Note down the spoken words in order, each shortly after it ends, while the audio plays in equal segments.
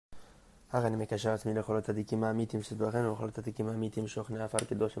הרי אני מקשר עצמי לכל הצדיקים האמיתים שדברינו ולכל הצדיקים האמיתים שוכני עפר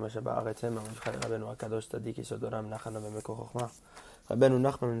קדוש מה שבארץ הם המבחן רבנו הקדוש צדיק יסוד עולם נחמן ומקור חוכמה רבנו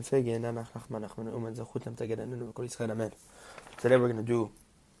נחמן ונפגי אינה נחמן נחמן נאומן זכות למתגד עלינו וכל ישראל אמן. Today we're going to do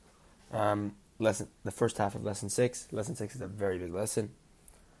the first half of lesson 6. Lesson 6 is a very big lesson,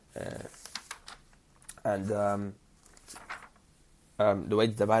 and the way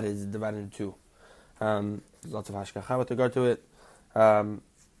it's divided is divided into two. There's lots of hashgacha with regard to it.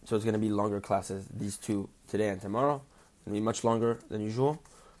 So it's going to be longer classes, these two, today and tomorrow. It's going to be much longer than usual.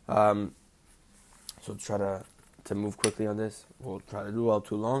 So try to move quickly on this. We'll try to do all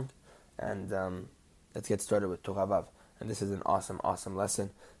too long. And let's get started with Torah Vav. And this is an awesome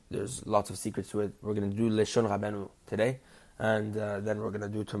lesson. There's lots of secrets to it. We're going to do Leshon Rabeinu today. And then we're going to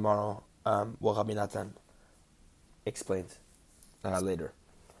do tomorrow what Rabbi Natan explains later.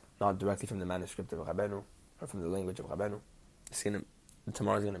 Not directly from the manuscript of Rabeinu or from the language of Rabeinu.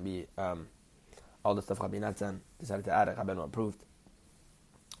 Tomorrow's going to be all the stuff Rabbi Natan decided to add, Rabeinu approved.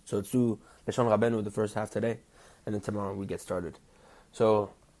 So let's do Leshon Rabeinu the first half today, and then tomorrow we get started.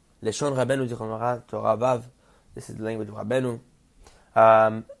 So Leshon Rabeinu Zichron Torah Vav. This is the language of Rabeinu.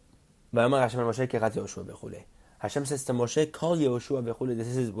 Hashem says to Moshe, call Yehoshua v'chule.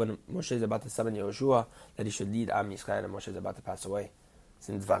 This is when Moshe is about to summon Yehoshua, that he should lead Am Yisrael, and Moshe is about to pass away. It's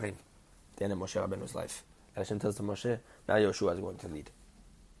in Dvarim, the end of Moshe Rabbeinu's life. And Hashem tells to Moshe, now Yehoshua is going to lead.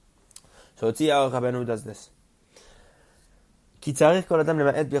 So let's see how Rabeinu does this.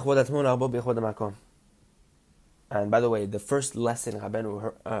 And by the way, the first lesson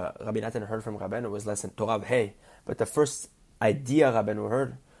Rabbi Natan heard from Rabeinu was lesson Torah Vav. But the first idea Rabbi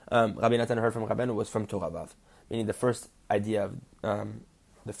Natan heard from Rabeinu was from Torah Vav. Meaning the first idea of,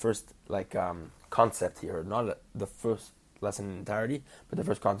 the first concept he heard, not the first lesson in entirety, but the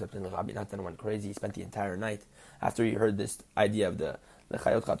first concept. And Rabbi Natan went crazy. He spent the entire night after he heard this idea of the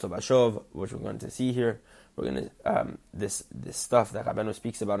Chayot Chatzov Ashov, which we're going to see here. We're going to this stuff that Rabeinu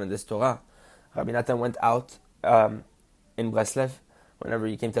speaks about in this Torah. Rabbi Natan went out in Breslev. Whenever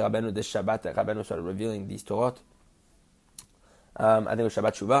he came to Rabeinu this Shabbat, that Rabeinu started revealing these Torot. I think it was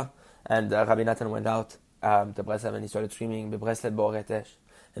Shabbat Shuvah, and Rabbi Natan went out to Breslev and he started screaming, "Breslev bo'oretesh."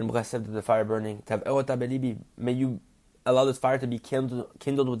 In Breslev, the fire burning. May you allow this fire to be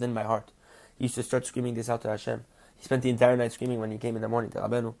kindled within my heart. He used to start screaming this out to Hashem. He spent the entire night screaming when he came in the morning to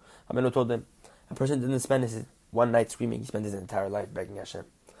Rabeinu. Rabeinu told him, a person didn't spend his one night screaming, he spent his entire life begging Hashem.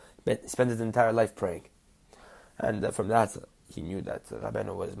 He spent his entire life praying. And from that, he knew that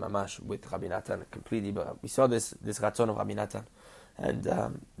Rabeinu was mamash with Rabbi Natan completely. But we saw this ratzon of Rabbi Natan. And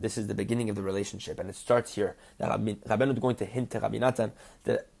this is the beginning of the relationship. And it starts here. That Rabeinu is going to hint to Rabbi Natan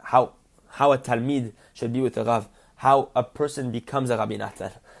that how a Talmid should be with the Rav. How a person becomes a Rabbi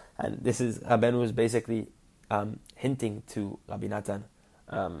Natan. And this is, Rabeinu is basically hinting to Rabbi Natan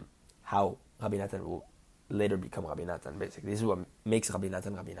how Rabbi Natan will later become Rabbi Natan, basically. This is what makes Rabbi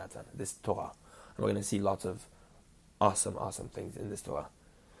Natan, this Torah. And we're going to see lots of awesome things in this Torah.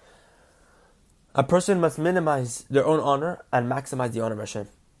 A person must minimize their own honor and maximize the honor of Hashem.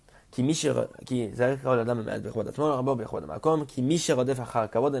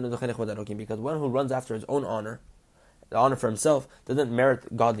 Because one who runs after his own honor, the honor for himself, doesn't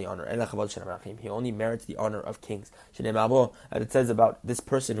merit godly honor. He only merits the honor of kings. As it says about this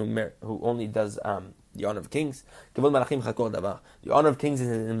person who only does the honor of kings. The honor of kings is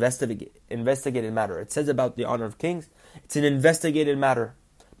an investigated matter. It says about the honor of kings, it's an investigated matter.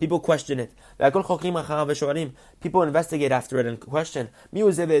 People question it. People investigate after it and question,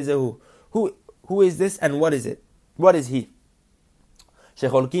 who is this and what is it? What is he?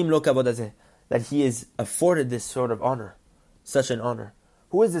 That he is afforded this sort of honor, such an honor.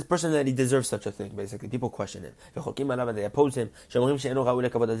 Who is this person that he deserves such a thing? Basically, people question him. They oppose him.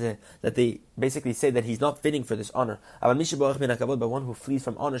 That they basically say that he's not fitting for this honor. But one who flees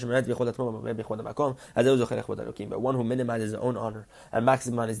from honor, but one who minimizes his own honor and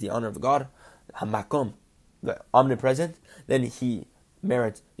maximizes the honor of God, the omnipresent, then he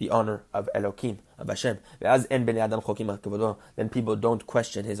merits the honor of Elokim, of Hashem. Then people don't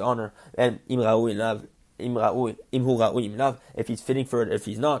question his honor. And if he's fitting for it, if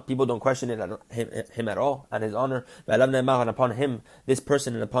he's not, people don't question him at all, and his honor. And upon him, this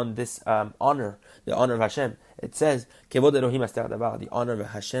person, and upon this honor, the honor of Hashem, it says, the honor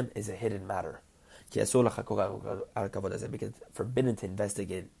of Hashem is a hidden matter. Because it's forbidden to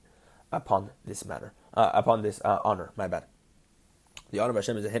investigate upon this matter, upon this honor. My bad. The honor of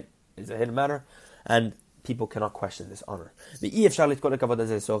Hashem is a hidden matter, and people cannot question this honor. So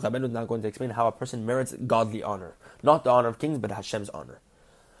Rabeinu is now going to explain how a person merits godly honor. Not the honor of kings, but Hashem's honor.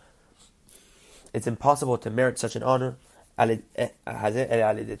 It's impossible to merit such an honor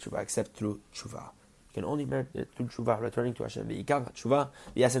except through tshuva. You can only merit it through tshuva, returning to Hashem. Tshuva,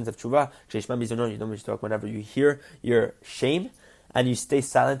 the essence of tshuva, whenever you hear your shame and you stay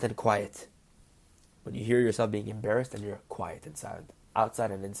silent and quiet. When you hear yourself being embarrassed and you're quiet and silent,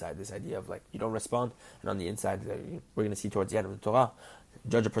 outside and inside, this idea of like you don't respond, and on the inside, we're going to see towards the end of the Torah,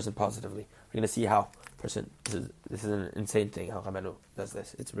 judge a person positively. We're going to see how person, this is an insane thing, how Rabeinu does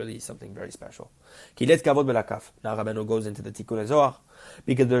this. It's really something very special. Kilet kavod bela kaf. Now Rabeinu goes into the Tikkun Zohar,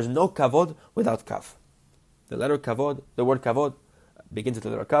 because there's no kavod without kaf. The letter kavod, the word kavod, begins with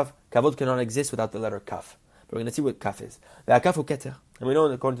the letter kaf. Kavod cannot exist without the letter kaf. But we're going to see what kaf is. Ve'akaf hu keter. And we know,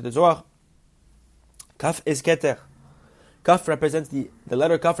 according to the Zohar, kaf is keter. Kaf represents the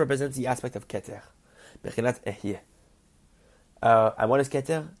letter kaf represents the aspect of keter. Bechinat ehyeh. And what is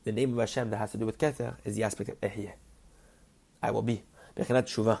keter? The name of Hashem that has to do with keter is the aspect of ehyeh. I will be. Bechinat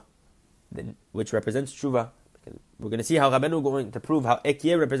tshuva, which represents tshuva. We're going to see how Rabeinu is going to prove how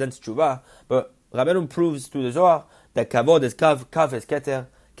ehyeh represents tshuva, but Rabeinu proves through the Zohar that kavod is kaf, kaf is keter,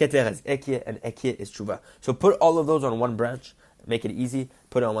 keter is ehyeh, and ehyeh is tshuva. So put all of those on one branch. Make it easy,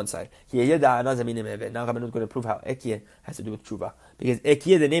 put it on one side. Now Rabeinu is going to prove how ehyeh has to do with tshuva. Because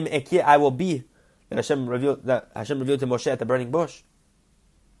ehyeh, the name ehyeh, I will be, that Hashem revealed to Moshe at the burning bush,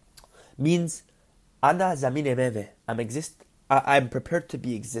 means Ana zamine meve. I'm prepared to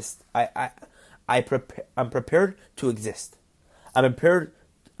be exist. I'm prepared to exist. I'm prepared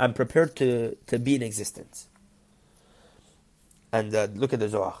to be in existence. And look at the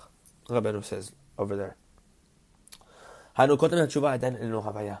Zohar. Rabeinu says over there. So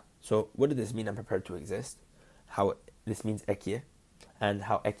what did this mean? I'm prepared to exist. How this means ehyeh, and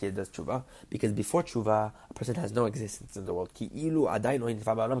how ehyeh does tshuva. Because before tshuva, a person has no existence in the world.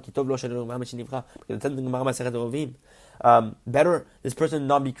 Better this person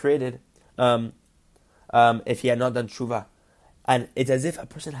not be created if he had not done tshuva. And it's as if a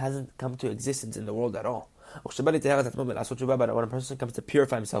person hasn't come to existence in the world at all. But when a person comes to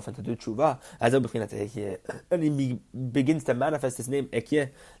purify himself and to do tshuva, and he begins to manifest his name ehyeh,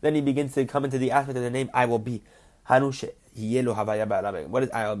 then he begins to come into the aspect of the name I will be. What is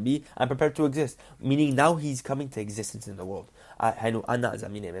I will be? I'm prepared to exist. Meaning now he's coming to existence in the world.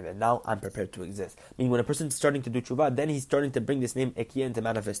 Now I'm prepared to exist. Meaning when a person is starting to do tshuva, then he's starting to bring this name ehyeh into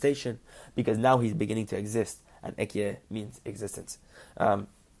manifestation, because now he's beginning to exist. And ehyeh means existence. So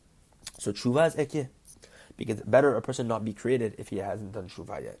tshuva is ehyeh. Because better a person not be created if he hasn't done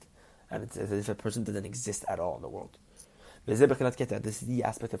tshuva yet. And it's as if a person doesn't exist at all in the world. This is the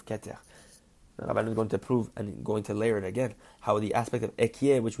aspect of keter. Rabeinu is going to prove and going to layer it again, how the aspect of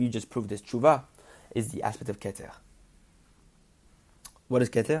ehyeh, which we just proved is tshuva, is the aspect of keter. What is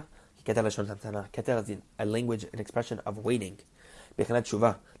keter? Keter is a language, an expression of waiting. This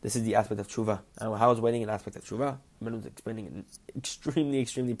is the aspect of tshuva. And how is waiting an aspect of tshuva? Rabeinu is explaining an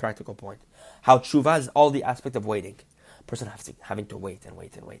extremely practical point. How tshuva is all the aspect of waiting. A person having to wait and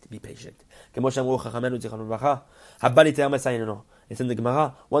wait and wait, be patient. It's in the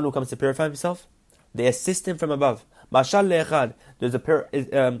Gemara, one who comes to purify himself, they assist him from above. There's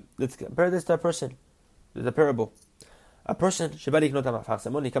a let's compare this to a person. There's a parable. A person,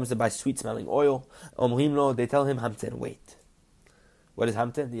 someone, he comes to buy sweet smelling oil. They tell him, Hamten, wait. What is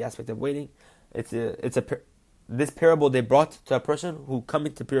Hamten? The aspect of waiting. This parable they brought to a person who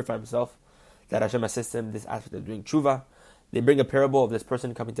coming to purify himself, that Hashem assists him, this aspect of doing tshuva. They bring a parable of this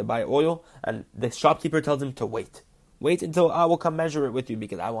person coming to buy oil, and the shopkeeper tells him to wait. Wait until I will come measure it with you,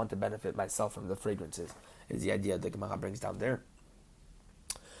 because I want to benefit myself from the fragrances, is the idea the Gemara brings down there.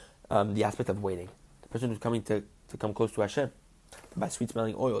 The aspect of waiting. The person who's coming to come close to Hashem, to buy sweet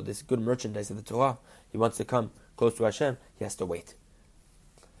smelling oil, this good merchandise of the Torah, he wants to come close to Hashem, he has to wait.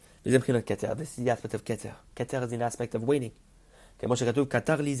 This is the aspect of keter. Keter is an aspect of waiting. It says in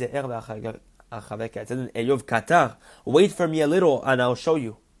Eiyov, Katar, wait for me a little and I'll show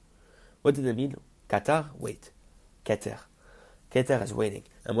you. What does it mean? Katar, wait. Keter. Keter is waiting.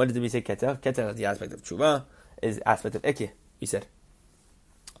 And what did we say keter? Keter is the aspect of tshuva, is the aspect of ehyeh, we said.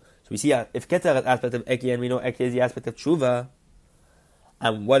 So we see if keter is the aspect of ehyeh, and we know ehyeh is the aspect of tshuva,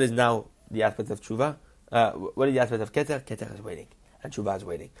 and what is now the aspect of tshuva? What is the aspect of keter? Keter is waiting, and tshuva is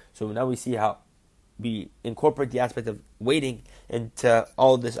waiting. So now we see how we incorporate the aspect of waiting into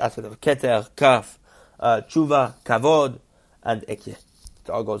all this aspect of keter, kaf, tshuva, kavod, and ehyeh. It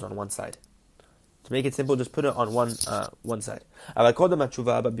all goes on one side. To make it simple, just put it on one side. But before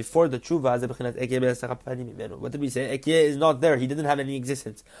the tshuva, what did we say? Ehyeh is not there. He didn't have any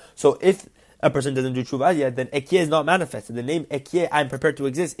existence. So if a person doesn't do tshuva yet, then ehyeh is not manifested. The name ehyeh, I'm prepared to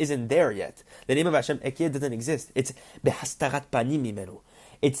exist, isn't there yet. The name of Hashem, ehyeh, doesn't exist. It's behastarat panim mimenu.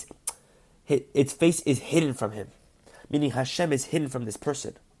 Its face is hidden from him. meaning Hashem is hidden from this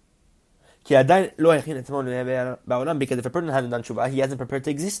person. Because if a person hasn't done tshuva, he hasn't prepared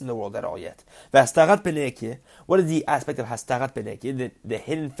to exist in the world at all yet. What is the aspect of hastarat penekeh? The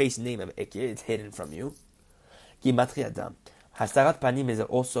hidden face name of ekeh, it's hidden from you. Gematria dam. Hastarat panim is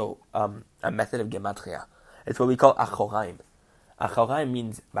also a method of gematria. It's what we call achoraim. Achoraim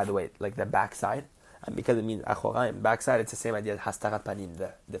means, by the way, like the backside. And because it means achoraim, backside, it's the same idea as hastarat panim.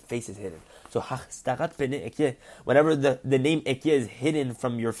 The face is hidden. So hastarat pene ekeh, whenever the name ekeh is hidden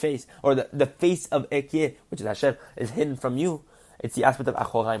from your face, or the face of ekeh, which is Hashem, is hidden from you, it's the aspect of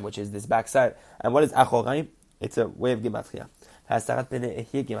achoraim, which is this backside. And what is achoraim? It's a way of gematria. Hastarat pene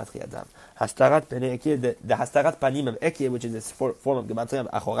ekeh gematria dam. Hastarat pene ekeh, the hastarat panim of ekeh, which is this form of gematria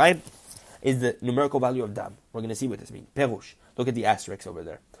of achoraim, is the numerical value of dam. We're going to see what this means. Perush. Look at the asterisks over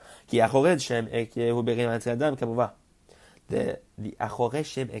there. Ki achored shem ekeh hu begematria dam kamuva. The achore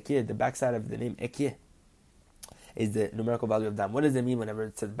shem ekeh, the backside of the name ekeh, is the numerical value of dam. What does it mean whenever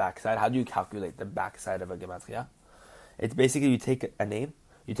it says backside? How do you calculate the backside of a gematria? It's basically you take a name,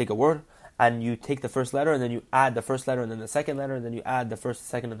 you take a word, and you take the first letter, and then you add the first letter, and then the second letter, and then you add the first,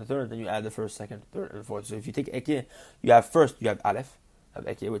 second, and the third, and then you add the first, second, third, and fourth. So if you take ekeh, you have aleph of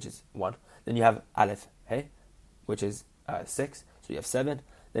ekeh, which is 1. Then you have aleph hey, which is 6. So you have 7.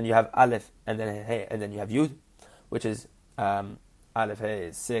 Then you have aleph, and then hey, and then you have yud, which is aleph hey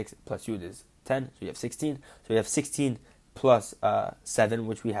is 6 plus yud is 10, so you have 16. So you have 16 plus 7,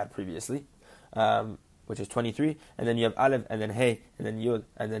 which we had previously, which is 23. And then you have aleph, and then hey, and then yud,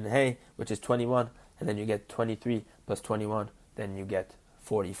 and then hey, which is 21. And then you get 23 plus 21. Then you get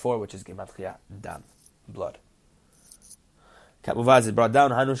 44, which is gematria dam, blood. Is brought down.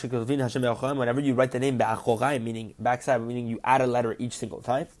 Whenever you write the name be'achorai, meaning backside, meaning you add a letter each single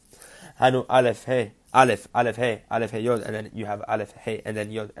time. Hanu aleph hey, aleph hey, aleph hey yod, and then you have aleph hey, and then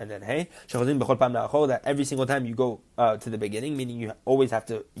yod, and then hey. That every single time you go to the beginning, meaning you always have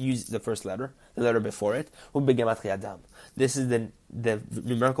to use the first letter, the letter before it. This is the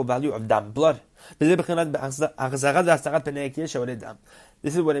numerical value of dam, blood. This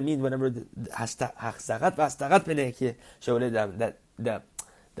is what it means whenever the hastarat v'hastarat penei ekeh sheoleh dam, that the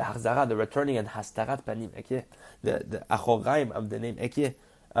hachzara, the returning, and hastarat panim ekeh, the achoraim of the name ekeh,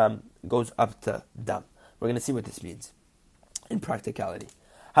 goes up to dam. We're going to see what this means in practicality.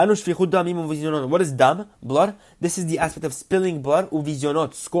 What is dam? Blood. This is the aspect of spilling blood,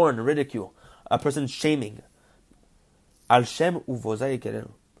 uvizionot, scorn, ridicule, a person's shaming. Al shem uvozai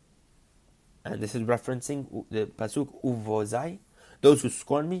kerenu. And this is referencing the pasuk uvozai. Those who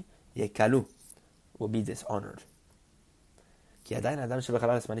scorn me, yekalu, will be dishonored.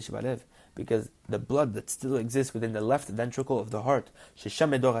 Because the blood that still exists within the left ventricle of the heart, because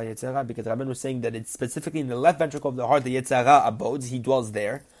Rabeinu was saying that it's specifically in the left ventricle of the heart the Yetzirah abodes, he dwells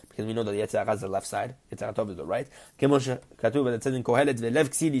there, because we know that the Yetzirah is the left side, Yetzirah Tov is the right. It says in Kohelet,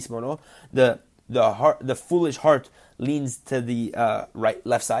 the foolish heart leans to the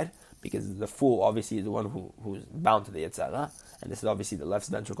left side, because the fool obviously is the one who's bound to the Yetzirah, and this is obviously the left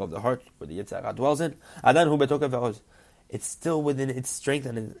ventricle of the heart where the Yetzirah dwells in. It's still within its strength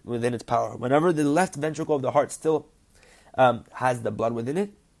and within its power. Whenever the left ventricle of the heart still has the blood within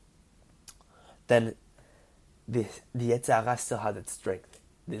it, then the Yetzirah still has its strength.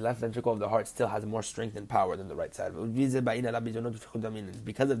 The left ventricle of the heart still has more strength and power than the right side.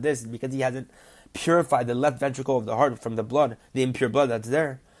 Because of this, because he hasn't purified the left ventricle of the heart from the blood, the impure blood that's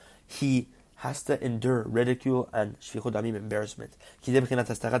there, he has to endure ridicule and shfichut damim, embarrassment.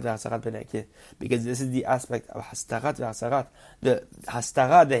 Because this is the aspect of hastarat v'hasarat, the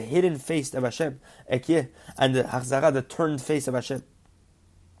hastara, the hidden face of Hashem, ekeh, and the hachzara, the turned face of Hashem.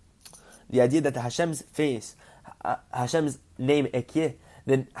 The idea that Hashem's face, Hashem's name ekeh,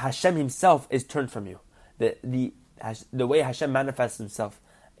 then Hashem himself is turned from you. The way Hashem manifests himself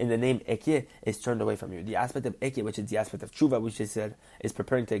in the name ekeh is turned away from you. The aspect of ekeh, which is the aspect of tshuva, which is said is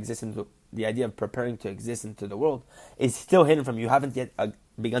preparing to exist into the idea of preparing to exist into the world, is still hidden from you. You haven't yet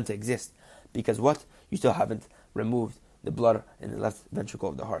begun to exist, because what? You still haven't removed the blood in the left ventricle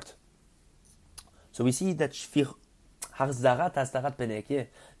of the heart. So we see that hastarat penei ekeh,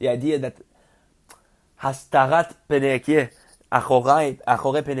 the idea that hastarat penei ekeh,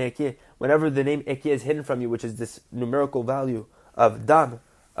 achore penei ekeh, whenever the name ekeh is hidden from you, which is this numerical value of dam,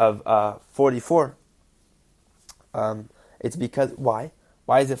 of 44, it's because, why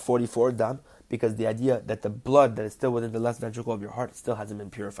is it 44 dam? Because the idea that the blood that is still within the left ventricle of your heart still hasn't been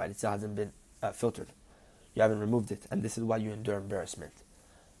purified, it still hasn't been filtered, you haven't removed it, and this is why you endure embarrassment.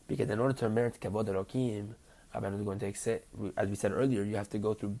 Because in order to merit kavod elokim, Rabeinu is going to say, as we said earlier, you have to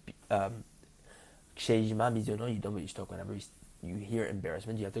go through whenever you hear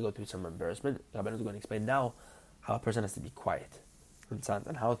embarrassment, you have to go through some embarrassment. Rabeinu is going to explain now how a person has to be quiet and silent,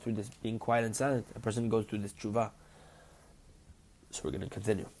 and how through this being quiet and silent, a person goes through this tshuva. So we're going to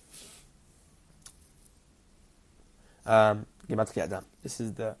continue. Gematria Dam. This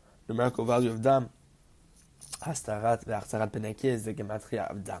is the numerical value of Dam. Hastarat ve'achzarat peneki is the Gematria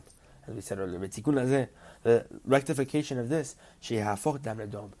of Dam. As we said earlier, the rectification of this, she'hafoch dam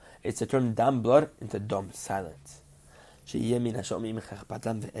ledom. It's to turn dam, blood, into dom, silence. They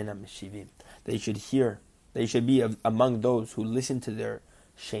should hear, they should be among those who listen to their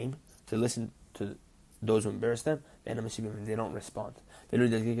shame, to listen to those who embarrass them, and they don't respond.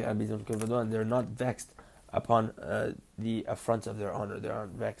 And they're not vexed upon the affronts of their honor. They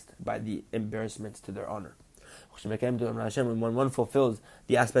aren't vexed by the embarrassments to their honor. When one fulfills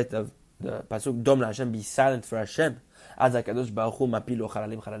the aspect of the pasuk Dom Hashem, be silent for Hashem,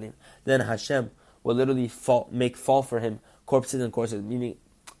 then Hashem will literally make fall for him corpses and corpses, meaning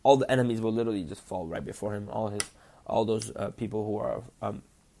all the enemies will literally just fall right before him. All those people who are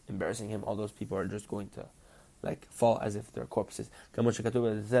embarrassing him, all those people are just going to fall as if they're corpses.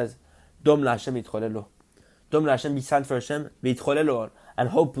 It says, Dom Hashem itcholelo. Dom Hashem, be silent for Hashem, and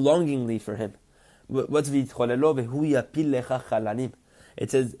hope longingly for him. What's vitcholelo? Vehu yapil lecha chalalim.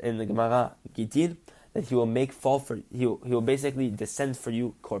 It says in the Gemara Gitin that he will make fall for he will basically descend for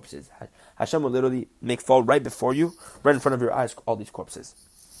you corpses. Hashem will literally make fall right before you, right in front of your eyes, all these corpses.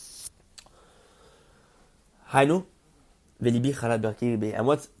 Hainu velibi chalal berkirbi. And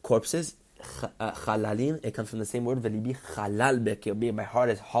what's corpses? Chalalim. It comes from the same word velibi chalal berkirbi. My heart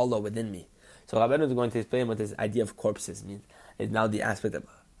is hollow within me. So Rabeinu is going to explain what this idea of corpses means. It's now the aspect of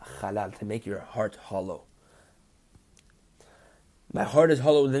chalal, to make your heart hollow. My heart is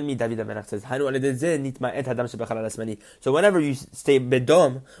hollow within me, David HaMelech says. So whenever you stay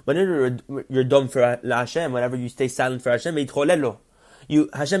bedom, whenever you're dom for Hashem, whenever you stay silent for Hashem,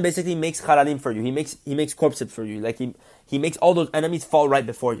 Hashem basically makes chalalim for you. He makes corpses for you. Like he makes all those enemies fall right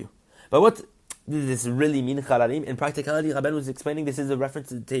before you. But what does this really mean, chalalim? In practicality, Rabeinu was explaining this is a reference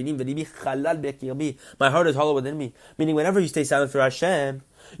to the Teilim. My heart is hollow within me. Meaning whenever you stay silent for Hashem,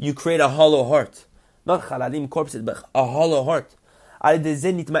 you create a hollow heart. Not chalalim, corpses, but a hollow heart. Through this,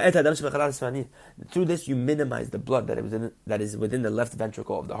 you minimize the blood that is within the left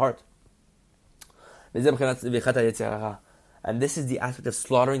ventricle of the heart. And this is the aspect of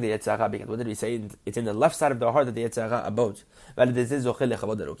slaughtering the Yetzer Hara, because what did we say? It's in the left side of the heart that the Yetzer Hara abodes. And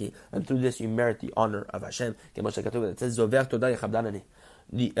through this, you merit the honor of Hashem. It says, the Dover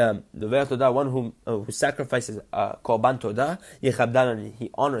Todah, one who sacrifices Korban Todah, Yechabdanani,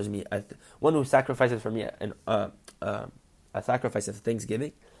 he honors me. One who sacrifices for me a sacrifice of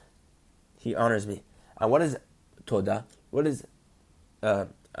thanksgiving, he honors me. And what is Todah? What is Korban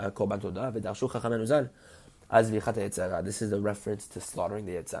Todah? V'darshu chachamenu zal az vichat Yetzer Hara. This is a reference to slaughtering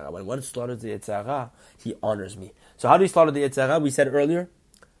the Yetzer Hara. When one slaughters the Yetzer Hara, he honors me. So how do you slaughter the Yetzer Hara? We said earlier,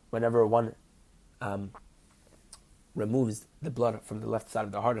 whenever one removes the blood from the left side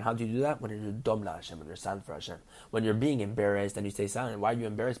of the heart. And how do you do that? When you're dom la Hashem, when you're silent for Hashem. When you're being embarrassed and you stay silent. Why are you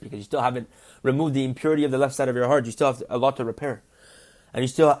embarrassed? Because you still haven't removed the impurity of the left side of your heart. You still have a lot to repair. And you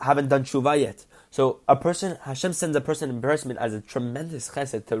still haven't done tshuva yet. So Hashem sends a person embarrassment as a tremendous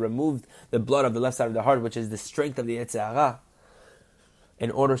chesed to remove the blood of the left side of the heart, which is the strength of the Yetzer Hara, in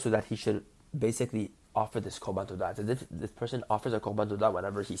order so that he should basically offer this korban todah. So this person offers a korban todah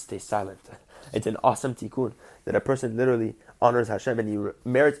whenever he stays silent. It's an awesome tikkun that a person literally honors Hashem and he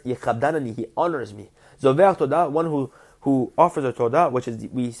merits yechabdanani, he honors me. Zover todah, one who offers a todah, which is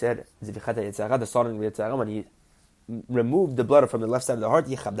we said zivichat Yetzer Hara, the slaughtering of Yetzer Hara, when he removed the blood from the left side of the heart,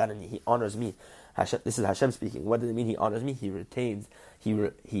 yechabdanani, he honors me. Hashem, this is Hashem speaking. What does it mean? He honors me. He retains. He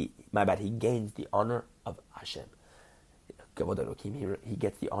gains the honor of Hashem. He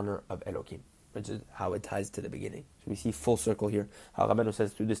gets the honor of Elokim, which is how it ties to the beginning. So we see full circle here. How Rabeinu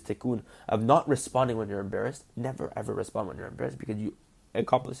says through this tikkun of not responding when you're embarrassed, never ever respond when you're embarrassed, because you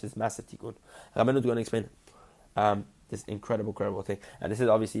accomplish this massive tikkun. Rabeinu is going to explain this incredible thing, and this is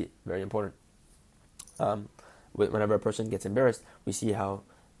obviously very important. Whenever a person gets embarrassed, we see how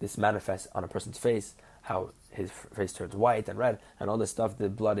this manifests on a person's face, how his face turns white and red, and all this stuff. The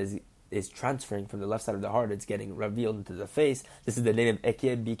blood is transferring from the left side of the heart. It's getting revealed into the face. This is the name of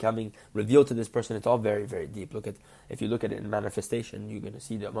Eked becoming revealed to this person. It's all very, very deep. If you look at it in manifestation, you're going to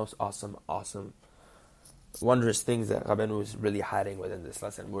see the most awesome, wondrous things that Rabeinu is really hiding within this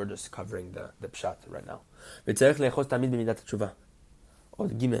lesson. We're just covering the pshat right now.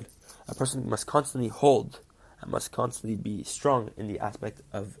 A person must constantly hold and must constantly be strong in the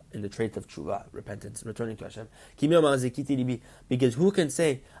trait of tshuva, repentance, returning to Hashem. Because who can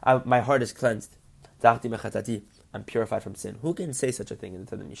say, my heart is cleansed, I'm purified from sin? Who can say such a thing in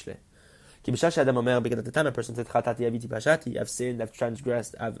the Mishle? Because at the time a person said, Chatati aviti pashati, I've sinned, I've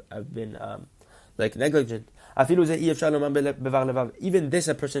transgressed, I've been negligent. Even this,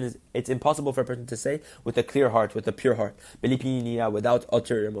 it's impossible for a person to say with a clear heart, with a pure heart, without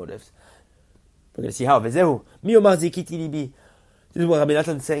ulterior motives. We're going to see how. This is what Rabbi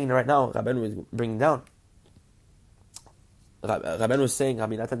Natan is saying right now. Rabeinu is bringing down. Rabeinu was saying,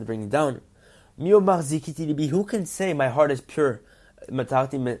 Rabbi Natan is bringing down. Who can say my heart is pure? I'm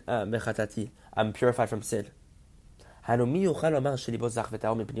purified from sin. Who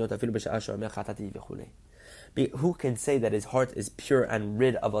can say that his heart is pure and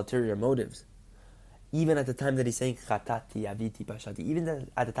rid of ulterior motives? Even at the time that he's saying chatati aviti pashati, even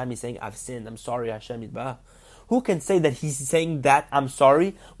at the time he's saying I've sinned, I'm sorry Hashem yitbarach. Who can say that he's saying that I'm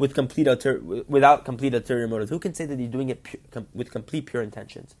sorry without complete ulterior motives? Who can say that he's doing it with complete pure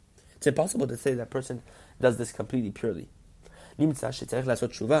intentions? It's impossible to say that person does this completely purely. My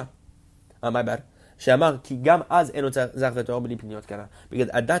bad. Because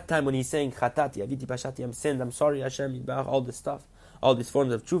at that time when he's saying chatati aviti pashati, I'm sinned, I'm sorry Hashem yitbarach, all this stuff, all these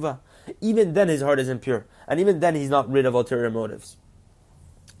forms of tshuva, even then his heart is impure, and even then he's not rid of ulterior motives.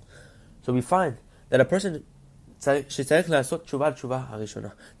 So we find that a person that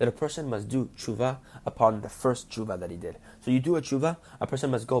a person must do tshuva upon the first tshuva that he did. So you do a tshuva, a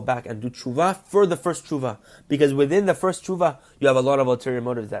person must go back and do tshuva for the first tshuva, because within the first tshuva you have a lot of ulterior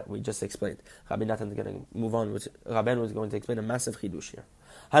motives that we just explained. Rabbi Natan is going to move on, which Rabeinu is going to explain a massive chidush here.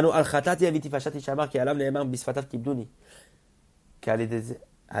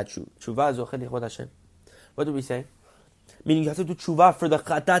 What do we say? Meaning you have to do tshuva for the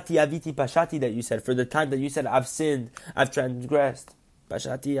chatati aviti pashati that you said, for the time that you said I've sinned, I've transgressed,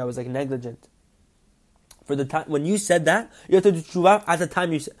 pashati, I was negligent. For the time when you said that, you have to do tshuva at the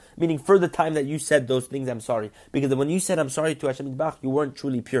time you said, meaning for the time that you said those things, I'm sorry. Because when you said I'm sorry to Hashem yitbarach, you weren't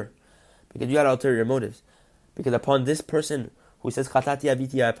truly pure, because you had ulterior motives. Because upon this person who says chatati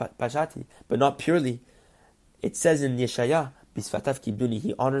aviti pashati, but not purely, it says in Yeshaya, bisfatav kibduni,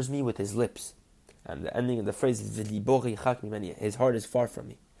 he honors me with his lips. And the ending of the phrase is his heart is far from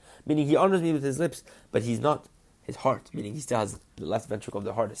me. Meaning he honors me with his lips, but he's not his heart. Meaning he still has the left ventricle of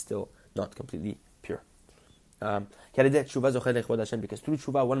the heart is still not completely pure. Because through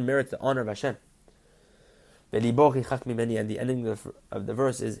tshuva one merits the honor of Hashem. And the ending of the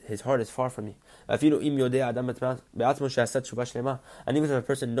verse is his heart is far from me. And even if a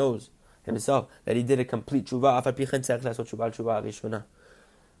person knows himself that he did a complete tshuva,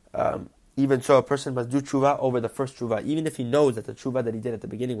 even so, a person must do tshuva over the first tshuva, even if he knows that the tshuva that he did at the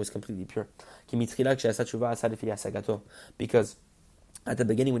beginning was completely pure. Because at the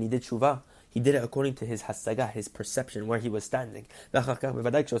beginning when he did tshuva, he did it according to his hasaga, his perception, where he was standing. But afterwards,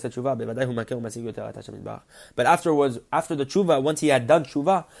 after the tshuva, once he had done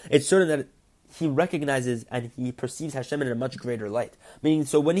tshuva, it's certain that he recognizes and he perceives Hashem in a much greater light. Meaning,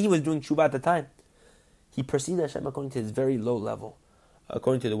 so when he was doing tshuva at the time, he perceived Hashem according to his very low level,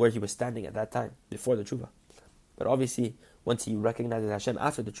 according to where he was standing at that time, before the tshuva. But obviously, once he recognizes Hashem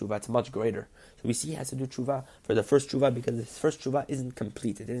after the tshuva, it's much greater. So we see he has to do tshuva for the first tshuva, because his first tshuva isn't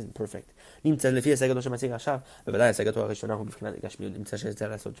complete, it isn't perfect. Because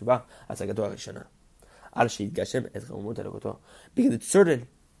it's certain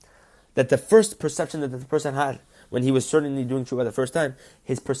that the first perception that the person had when he was certainly doing tshuva the first time,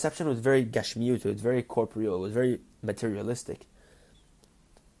 his perception was very gashmiut, it was very corporeal, it was very materialistic.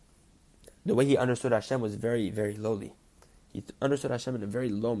 The way he understood Hashem was very, very lowly. He understood Hashem in a very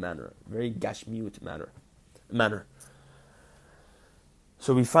low manner, very gashmiut manner.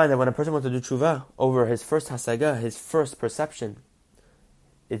 So we find that when a person wants to do tshuva over his first hasaga, his first perception,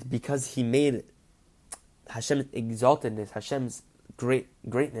 it's because he made Hashem's exaltedness, Hashem's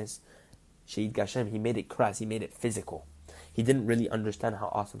greatness, Sheid Gashem, he made it crass, he made it physical. He didn't really understand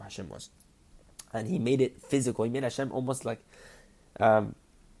how awesome Hashem was. And he made it physical. He made Hashem almost like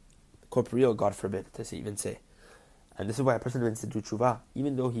corporeal, God forbid, to even say. And this is why a person needs to do tshuva.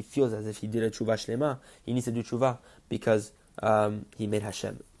 Even though he feels as if he did a tshuva shlema, he needs to do tshuva because he made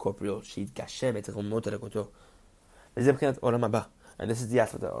Hashem corporeal. Sheid Gashem et romot alakoto. And this is the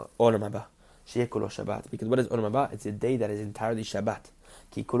aspect of Olam Haba. Sheyeh kolo Shabbat. Because what is Olam Haba? It's a day that is entirely Shabbat.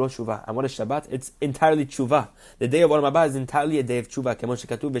 Ki kolo tshuva. And what is Shabbat? It's entirely tshuva. The day of Olam Haba is entirely a day of tshuva. Kemo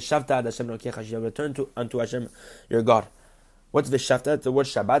shekatuv v'shavta ad Hashem Elokecha. You shall return unto Hashem your God. What's V'shavta? It's the word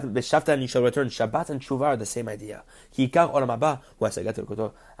Shabbat. V'shavta and you shall return. Shabbat and tshuva are the same idea. Ki ikar Olam Haba hu hasagat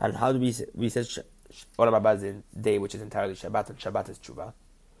elkoto. And how do we say Olam Haba is a day which is entirely Shabbat, and Shabbat is tshuva?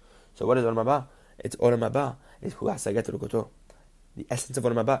 So what is Olam Haba? It's Olam Haba is hu hasagat elkoto. The essence of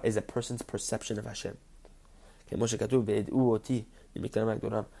Olam Haba is a person's perception of Hashem. Kemo shekatuv ve'ed'u oti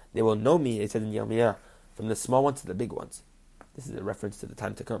They will know me, it said in Yirmiyah, from the small ones to the big ones. This is a reference to the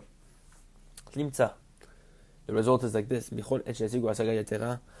time to come. The result is like this.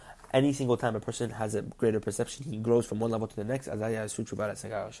 Any single time a person has a greater perception, he grows from one level to the next. He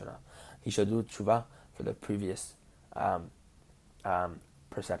should do tshuva for the previous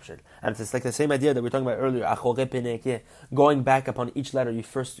perception. And it's like the same idea that we were talking about earlier. Going back upon each letter, you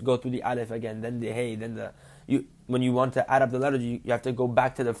first go through the aleph again, then the hey, then the you. When you want to add up the letters, you have to go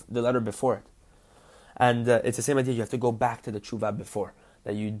back to the letter before it. And it's the same idea. You have to go back to the tshuva before,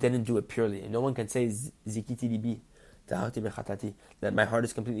 that you didn't do it purely. And no one can say zikiti libi, that my heart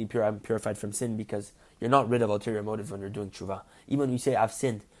is completely pure, I'm purified from sin, because you're not rid of ulterior motives when you're doing tshuva. Even when you say I've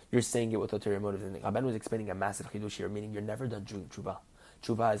sinned, you're saying it with ulterior motives. And Rabeinu was explaining a massive chidush here, meaning you're never done doing tshuva.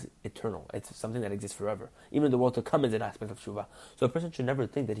 Tshuva is eternal. It's something that exists forever. Even the world to come is an aspect of tshuva. So a person should never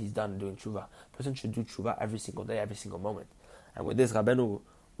think that he's done doing tshuva. A person should do tshuva every single day, every single moment. And with this, Rabeinu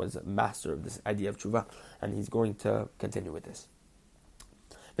was a master of this idea of tshuva, and he's going to continue with this.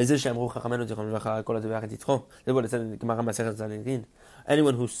 Anyone who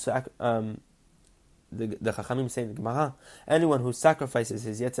the Chachamim say in the Gemara, anyone who sacrifices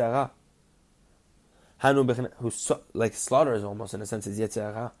his Yetzer Hara, who like slaughters almost in a sense his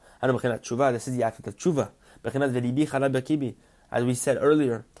Yetzer Hara, this is the act of tshuva. As we said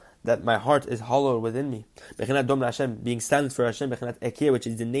earlier, that my heart is hollow within me. Being silent for Hashem, which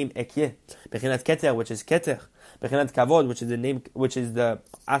is the name Ekyeh, Keter, which is Keter, Kavod, which is the name, which is the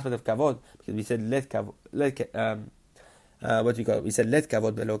aspect of Kavod, because we said let Kavod, what do we call it? We said let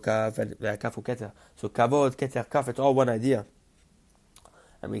Kavod below Kaf and Kafu Keter. So Kavod, Keter, Kaf, it's all one idea.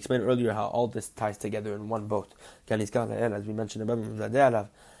 And we explained earlier how all this ties together in one boat. As we mentioned above.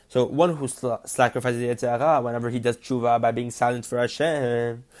 So one who sacrifices the Yetzer Hara whenever he does tshuva by being silent for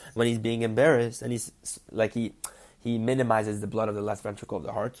Hashem, when he's being embarrassed, and he's like he minimizes the blood of the left ventricle of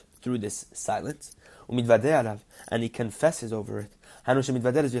the heart through this silence, and he confesses over it.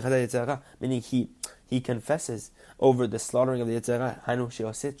 Meaning he confesses over the slaughtering of the Yetzer Hara.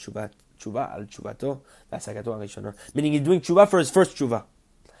 Meaning he's doing tshuva for his first tshuva.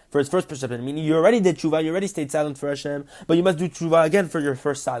 For his first perception, meaning you already did tshuva, you already stayed silent for Hashem, but you must do tshuva again for your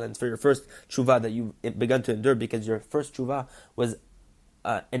first silence, for your first tshuva that you've begun to endure, because your first tshuva was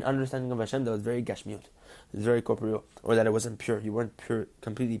an understanding of Hashem that was very gashmiut, it was very corporeal, or that it wasn't pure, you weren't pure,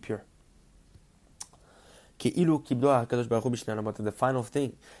 completely pure. The final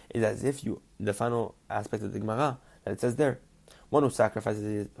thing is as if the final aspect of the Gemara, that it says there, one who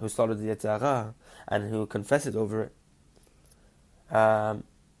sacrifices, who slaughters the Yetzer Hara, and who confesses over it,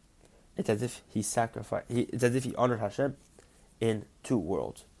 it's as if he sacrificed. It's as if he honored Hashem in two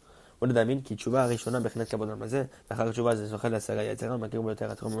worlds. What did that mean? Ki tshuva rishona b'chinas kavod ramazeh, v'achar tshuva ze zochel l'asara Yetzer Hara, makir b'yoter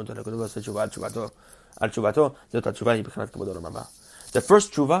atrom moto l'kodo v'aseh tshuva al tshuvato, zot tshuva hi b'chinas kavod ramazeh. The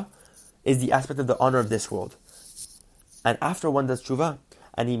first tshuva is the aspect of the honor of this world, and after one does tshuva,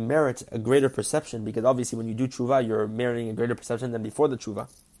 and he merits a greater perception, because obviously when you do tshuva, you're meriting a greater perception than before the tshuva,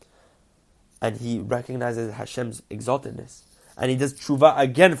 and he recognizes Hashem's exaltedness. And he does tshuva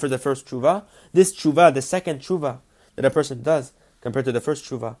again for the first tshuva. This tshuva, the second tshuva that a person does compared to the first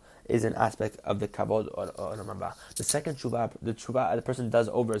tshuva, is an aspect of the kavod or ramaba. The second tshuva, the tshuva the person does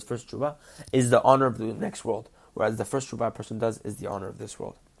over his first tshuva, is the honor of the next world, whereas the first tshuva a person does is the honor of this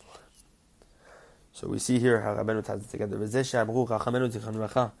world. So we see here how Rabeinu ties it together. This is what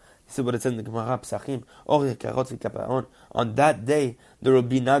it says in the Gemara Psachim. On that day, there will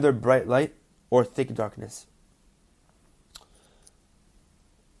be neither bright light or thick darkness.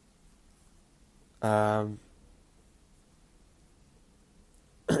 I'm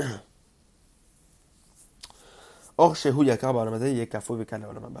going to say in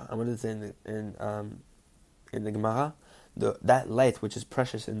the Gemara, that light which is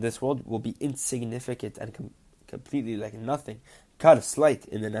precious in this world will be insignificant and completely like nothing, slight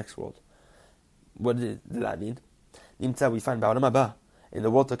in the next world. What did that mean? We find in the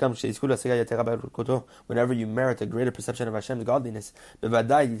world to come, whenever you merit a greater perception of Hashem's godliness,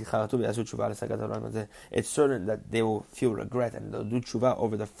 it's certain that they will feel regret and they'll do tshuva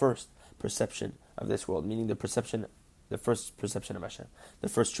over the first perception of this world, meaning the first perception of Hashem, the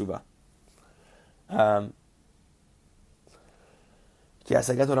first tshuva.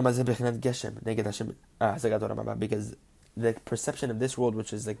 Because the perception of this world,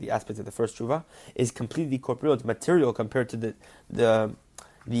 which is like the aspect of the first tshuva, is completely corporeal, it's material compared to the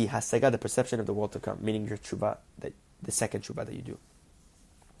hasaga, the perception of the world to come, meaning your tshuva, the second tshuva that you do.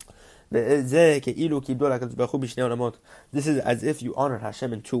 This is as if you honored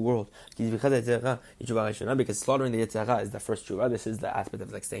Hashem in two worlds. Because slaughtering the Yetzer Hara is the first tshuva. This is the aspect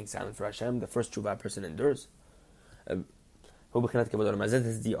of like staying silent for Hashem, the first tshuva a person endures. This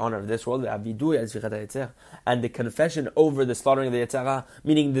is the honor of this world. And the confession over the slaughtering of the Yetzirah,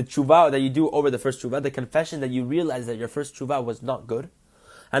 meaning the tshuva that you do over the first tshuva, the confession that you realize that your first tshuva was not good.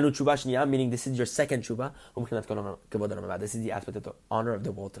 Meaning this is your second tshuva. This is the aspect of the honor of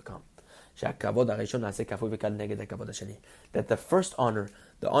the world to come. That the first honor,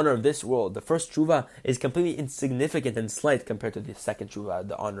 the honor of this world, the first tshuva is completely insignificant and slight compared to the second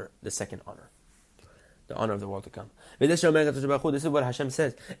tshuva, the second honor. The honor of the world to come. This is what Hashem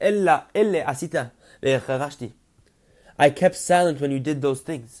says. I kept silent when you did those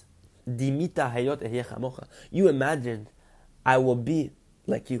things. You imagined I will be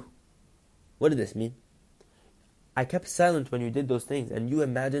like you. What did this mean? I kept silent when you did those things, and you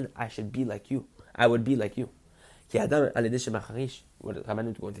imagined I should be like you. I would be like you.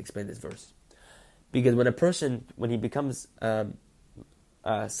 Rabeinu is going to explain this verse. Because when a person, when he becomes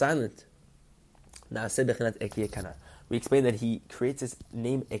silent, we explained that he creates this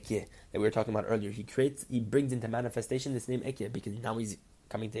name Ekyeh that we were talking about earlier. He brings into manifestation this name Ekyeh because now he's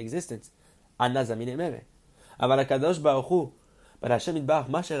coming to existence. But Hashem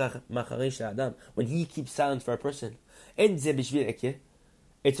Yitbarach, when He keeps silent for a person,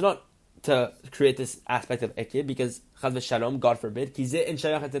 it's not to create this aspect of Ekyeh because Chaz v'Shalom, God forbid, because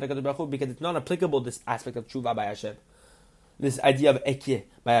it's not applicable, this aspect of Tshuva by Hashem. This idea of Ekyeh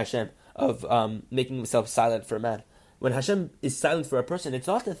by Hashem, of making himself silent for a man. When Hashem is silent for a person, it's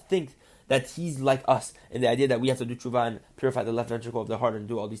not to think that He's like us in the idea that we have to do tshuva and purify the left ventricle of the heart and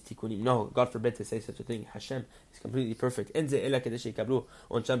do all these tikkunim. No, God forbid to say such a thing. Hashem is completely perfect. It's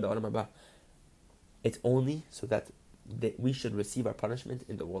only so that we should receive our punishment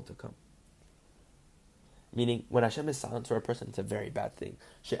in the world to come. Meaning, when Hashem is silent for a person, it's a very bad thing.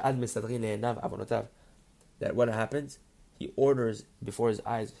 That what happens? He orders before his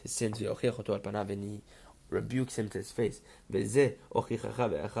eyes his sins, and he rebukes him to his face. This is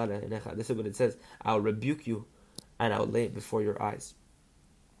what it says. I'll rebuke you and I'll lay it before your eyes.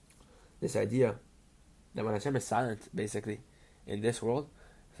 This idea that when Hashem is silent, basically, in this world,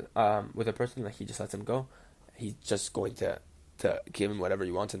 with a person, like He just lets him go, He's just going to give him whatever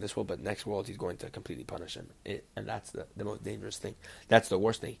He wants in this world, but next world He's going to completely punish him. And that's the most dangerous thing. That's the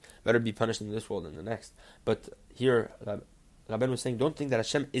worst thing. Better be punished in this world than the next. But here, Rabeinu was saying, don't think that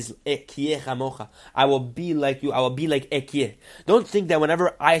Hashem is Ekyeh Chamocha. I will be like you. I will be like Ekyeh. Don't think that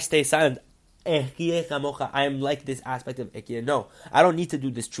whenever I stay silent, Ekyeh Chamocha, I am like this aspect of Ekyeh. No, I don't need to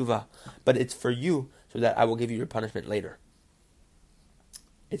do this tshuva. But it's for you so that I will give you your punishment later.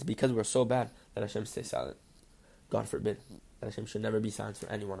 It's because we're so bad that Hashem stays silent. God forbid. That Hashem should never be silent for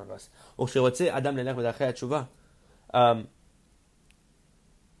any one of us. When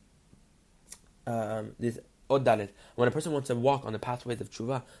a person wants to walk on the pathways of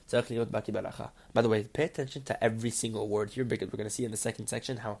tshuva, by the way, pay attention to every single word here, because we're going to see in the second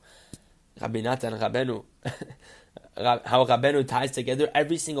section how Rabeinu ties together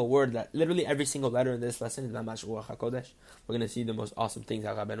every single word, that literally every single letter in this lesson is Mamash Ruach HaKodesh. We're going to see the most awesome things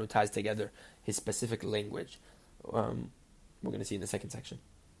how Rabeinu ties together his specific language. We're going to see in the second section.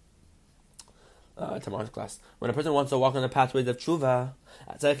 Tomorrow's class. When a person wants to walk on the pathways of tshuva,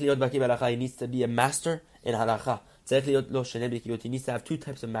 he needs to be a master in halacha. He needs to have two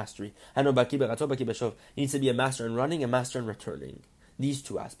types of mastery. He needs to be a master in running, a master in returning. These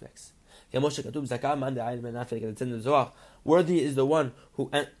two aspects. Worthy is the one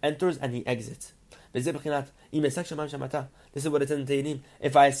who enters and he exits. This is what it says in Tehillim.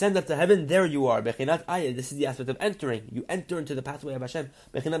 If I ascend up to heaven, there you are. This is the aspect of entering. You enter into the pathway of Hashem.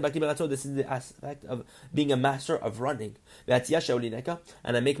 This is the aspect of being a master of running. And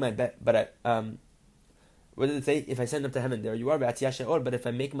I make my bed. But what did it say? If I ascend up to heaven, there you are. But if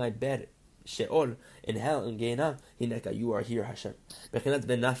I make my bed, Sheol, in hell, in Gehenna, you are here, Hashem.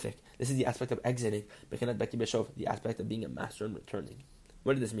 This is the aspect of exiting. The aspect of being a master and returning.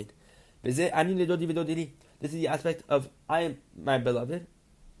 What does this mean? This is the aspect of I am my beloved.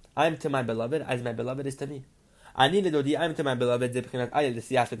 I am to my beloved as my beloved is to me. I am to my beloved. This is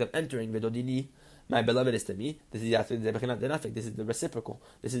the aspect of entering. My beloved is to me. This is the aspect of this is the reciprocal.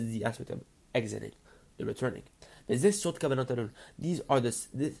 This is the aspect of exiting, the returning. These are this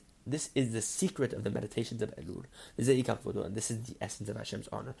is the secret of the meditations of Elul. And this is the essence of Hashem's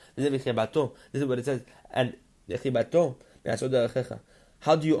honor. This is what it says. And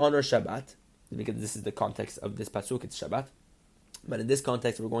how do you honor Shabbat? Because this is the context of this pasuk, it's Shabbat. But in this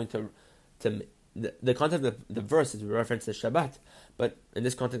context, we're going to the context of the verse is a reference to Shabbat. But in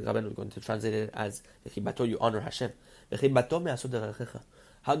this context, Rabeinu is going to translate it as you honor Hashem.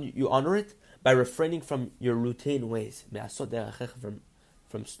 How do you honor it? By refraining from your routine ways.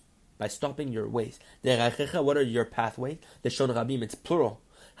 From by stopping your ways. What are your pathways? The Shon Rabim, it's plural.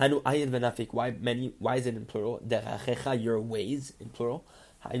 Hanu ayin v'nafik. Why is it in plural? Derachecha, your ways, in plural.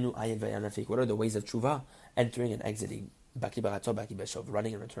 Hanu ayin v'nafik. What are the ways of tshuva? Entering and exiting. Baki baratzot, baki beshov,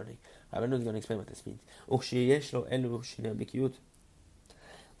 running and returning. Rabeinu is going to explain what this means.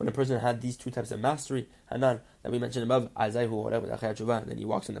 When a person had these two types of mastery, Hanan, that we mentioned above, then he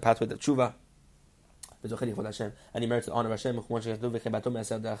walks in the pathway of tshuva, and he merits the honor of Hashem.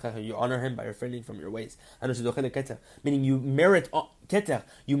 You honor him by refraining from your ways. Meaning you merit keter.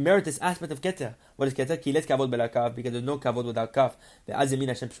 You merit this aspect of keter. What is keter? Because there's no kavod without kaf. Because there's no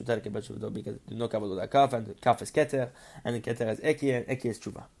kavod without kaf, and the kaf is keter, and the keter is eki, and eki is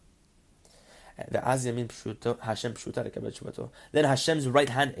tshuva. Then Hashem's right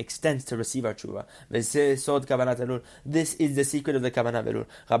hand extends to receive our tshuva. This is the secret of the kavanah Elul.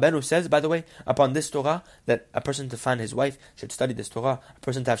 Rabeinu says, by the way, upon this Torah, that a person to find his wife should study this Torah. A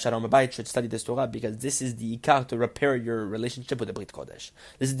person to have shalom bayit should study this Torah, because this is the ikar to repair your relationship with the Brit Kodesh.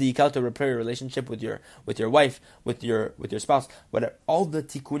 This is the ikar to repair your relationship with your wife, with your spouse. All the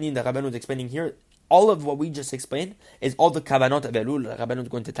tikkunim that Rabeinu is explaining here, all of what we just explained is all the kavanot of Elul. Rabeinu is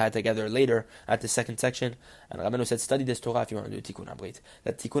going to tie it together later at the second section. And Rabeinu said, study this Torah if you want to do Tikkun Abrit.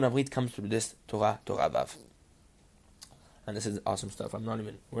 That Tikkun Abrit comes through this Torah Vav. And this is awesome stuff.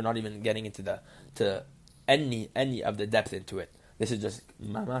 We're not even getting into any of the depth into it. This is just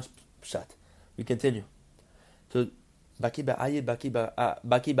mamash pshat. We continue. So baki ba'ayil, baki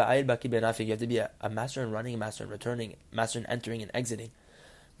benafik. You have to be a master in running, a master in returning, master in entering and exiting,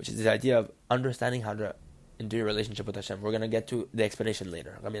 which is this idea of understanding how to endure your relationship with Hashem. We're going to get to the explanation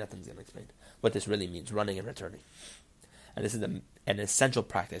later. Rabeinu is going to explain what this really means, running and returning. And this is an essential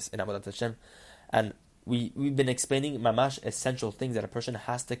practice in Avodat Hashem. And we've been explaining mamash essential things that a person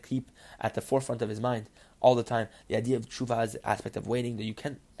has to keep at the forefront of his mind all the time. The idea of tshuva is the aspect of waiting, that you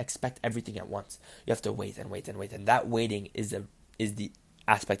can't expect everything at once. You have to wait and wait and wait. And that waiting is the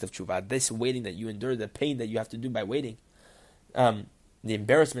aspect of tshuva. This waiting that you endure, the pain that you have to do by waiting, the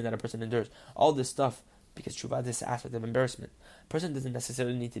embarrassment that a person endures, all this stuff, because tshuva is this aspect of embarrassment. A person doesn't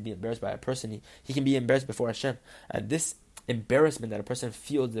necessarily need to be embarrassed by a person. He can be embarrassed before Hashem. And this embarrassment that a person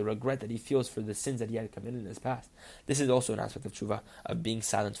feels, the regret that he feels for the sins that he had committed in his past, this is also an aspect of tshuva, of being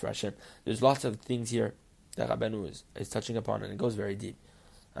silent for Hashem. There's lots of things here that Rabeinu is touching upon, and it goes very deep.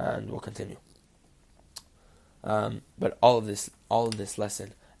 And we'll continue. But all of this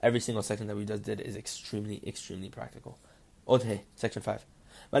lesson, every single section that we just did, is extremely, extremely practical. Odhe, section 5.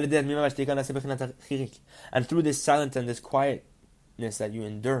 And through this silence and this quietness that you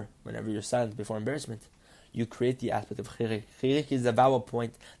endure whenever you're silent before embarrassment, you create the aspect of chirik. Chirik is the vowel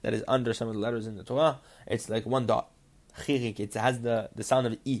point that is under some of the letters in the Torah. It's like one dot. Chirik, it has the sound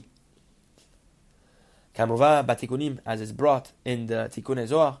of E. Kamuva batikunim, as is brought in the Tikkun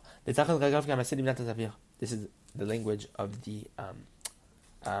Zohar. This is the language of the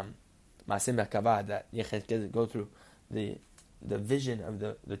Maasim Merkava that Yechezkel go through. The vision of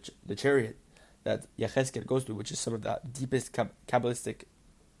the chariot that Yechezkel goes through, which is some of the deepest Kabbalistic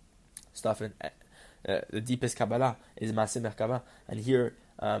stuff, and the deepest Kabbalah is Maasim Merkava. And here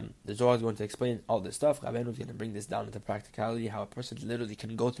the Zohar is going to explain all this stuff. Rabeinu is going to bring this down into practicality, how a person literally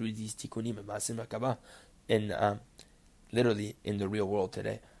can go through these tikkunim and Maasim Merkava in literally in the real world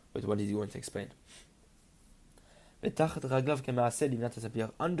today, with what he's going to explain.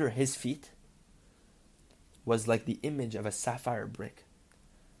 Under his feet was like the image of a sapphire brick.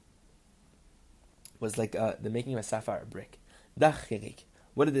 Was like the making of a sapphire brick. Chirik.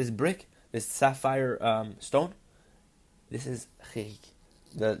 What is this brick? This sapphire stone? This is chirik.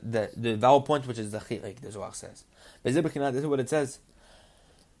 The vowel point, which is the chirik, the Zohar says. This is what it says.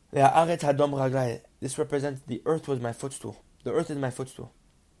 This represents the earth was my footstool. The earth is my footstool.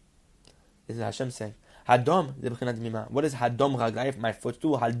 This is Hashem saying. Hadom, what is Hadom Raglayim, my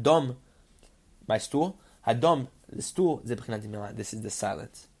footstool? Hadom, my stool. Hadom, the stool. This is the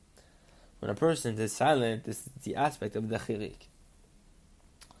silence. When a person is silent, this is the aspect of the chirik,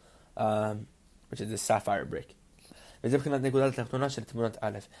 which is the sapphire brick. This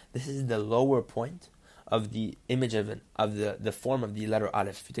is the lower point of the image of the form of the letter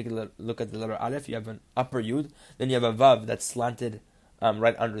Aleph. If you take a look at the letter Aleph, you have an upper Yud, then you have a Vav that's slanted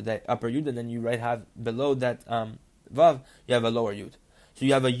right under that upper Yud, and then you have below that Vav, you have a lower Yud. So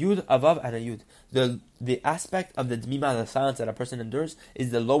you have a Yud, a Vav, and a Yud. The aspect of the Dmima, the silence that a person endures,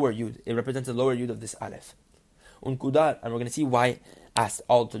 is the lower Yud. It represents the lower Yud of this Aleph. Unkudar, and we're going to see why has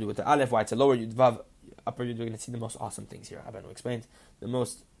all to do with the Aleph, why it's a lower Yud, Vav, upper Yud. We're going to see the most awesome things here. Rabeinu explains the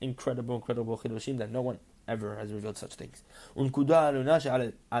most incredible chidushim that no one ever has revealed such things. The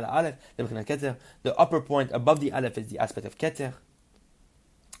upper point above the Aleph is the aspect of Keter.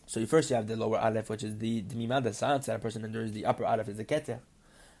 So first you have the lower aleph, which is the dmima, the silence that a person endures. The upper aleph is the keter.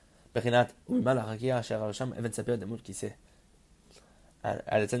 And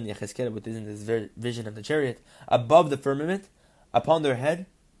within this vision of the chariot, above the firmament, upon their head,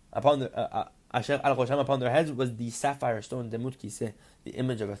 upon their heads was the sapphire stone, the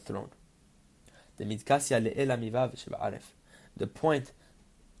image of a throne. The point,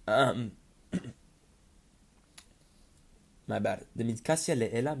 my bad. The midkasya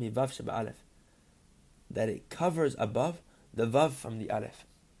le'ela mivav sheba aleph, that it covers above the vav from the aleph.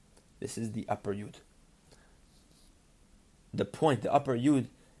 This is the upper yud. The point, the upper yud,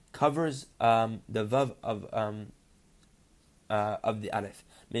 covers the vav of the aleph.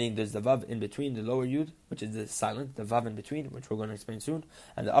 Meaning there's the vav in between the lower yud, which is the silent, the vav in between, which we're going to explain soon,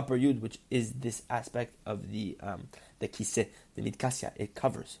 and the upper yud, which is this aspect of the kiseh, the midkasya. It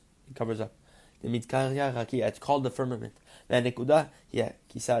covers up. The midkasya rakia, it's called the firmament. The nekuda,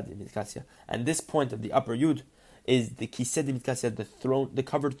 kisah the midkasya. And this point of the upper yud is the kiseh the midkasya, the throne, the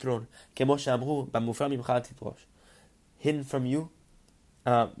covered throne. Kemo she'amru b'mufra mimcha titrosh. Hidden from you,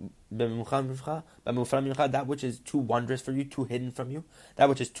 that which is too wondrous for you, too hidden from you, that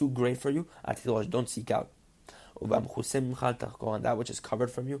which is too great for you, don't seek out. And that which is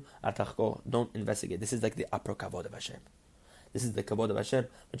covered from you, don't investigate. This is like the upper kavod of Hashem. This is the kavod of Hashem,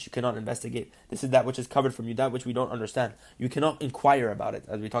 which you cannot investigate. This is that which is covered from you, that which we don't understand. You cannot inquire about it,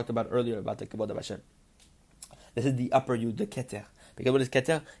 as we talked about earlier about the kavod of Hashem. This is the upper you, the keter. Because what is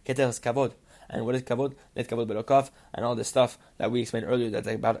keter? Keter is kavod. And what is kavod? Let kavod belokaf, and all this stuff that we explained earlier, that's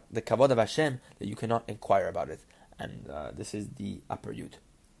about the kavod of Hashem, that you cannot inquire about it. And this is the upper yud.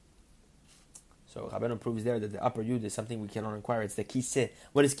 So Rabeinu proves there that the upper yud is something we cannot inquire. It's the kiseh.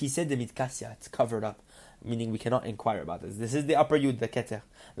 What is kiseh? The mitkasya. It's covered up, meaning we cannot inquire about this. This is the upper yud, the keter.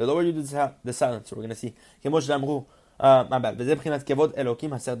 The lower yud is the silence. So we're going to see. My bad. This is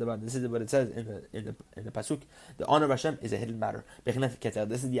what it says in the pasuk. The honor of Hashem is a hidden matter.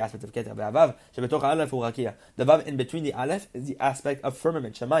 This is the aspect of keter. The vav in between the aleph is the aspect of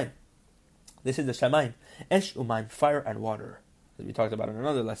firmament, shamayim. This is the shamayim, esh umayim, fire and water. As we talked about in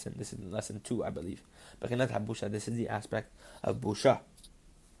another lesson. This is lesson 2, I believe. This is the aspect of busha,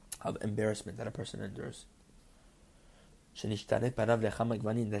 of embarrassment that a person endures.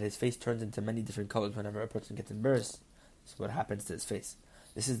 That his face turns into many different colors whenever a person gets embarrassed. This is what happens to his face.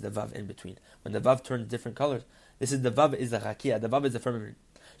 This is the vav in between. When the vav turns different colors, this is the vav is the rakia. The vav is the firmament.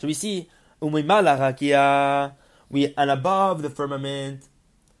 So we see umimala rakia. And above the firmament,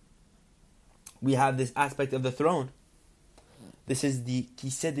 we have this aspect of the throne. This is the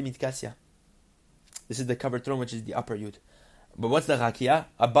kiseh de mitkasya. This is the covered throne, which is the upper yud. But what's the rakia?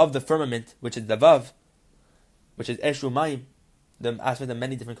 Above the firmament, which is the vav, which is eshu mayim, the aspect of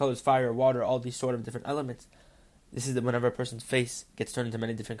many different colors, fire, water, all these sort of different elements. This is whenever a person's face gets turned into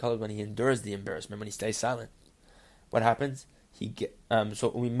many different colors when he endures the embarrassment, when he stays silent. What happens? You have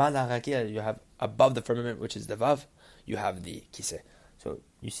above the firmament, which is the vav, you have the kiseh. So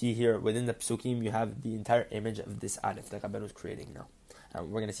you see here within the psukim, you have the entire image of this aleph that Rabeinu is creating now. And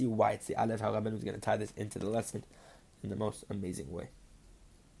we're going to see why it's the aleph, how Rabeinu is going to tie this into the lesson in the most amazing way.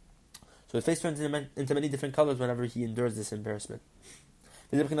 So his face turns into many different colors whenever he endures this embarrassment.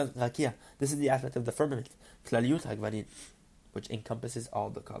 This is the aspect of the firmament, which encompasses all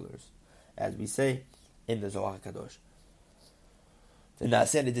the colors, as we say in the Zohar Kadosh. And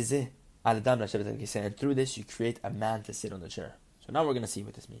through this, you create a man to sit on the chair. So now we're going to see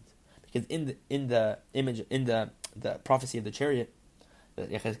what this means, because in the image, in the prophecy of the chariot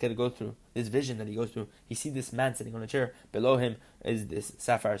that Yechezkel goes through, this vision that he goes through, he sees this man sitting on a chair. Below him is this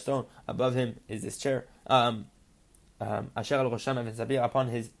sapphire stone. Above him is this chair. Upon their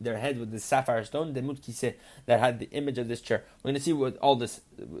head with this sapphire stone, the mut kiseh, that had the image of this chair. We're going to see what all this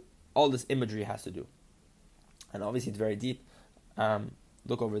imagery has to do, and obviously it's very deep.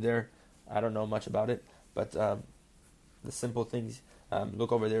 Look over there. I don't know much about it, but the simple things.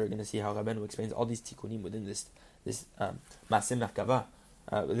 Look over there. We're going to see how Rabeinu explains all these tikkunim within this Maaseh Merkava,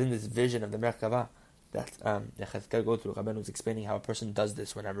 within this vision of the Merkava that Yechezkel goes through. Rabeinu is explaining how a person does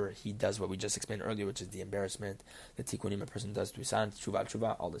this whenever he does what we just explained earlier, which is the embarrassment, the tikkunim a person does to Isan,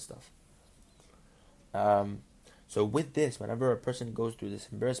 tshuva, all this stuff. So with this, whenever a person goes through this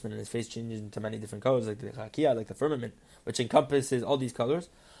embarrassment and his face changes into many different colors, like the rakia, like the firmament, which encompasses all these colors,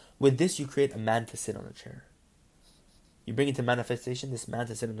 with this you create a man to sit on a chair. You bring into manifestation this man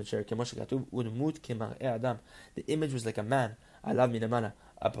to sit on the chair. The image was like a man, upon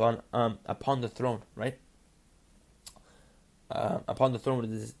the throne, right? Upon the throne was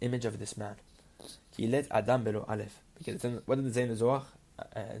this image of this man. Because what did it say in the Zohar?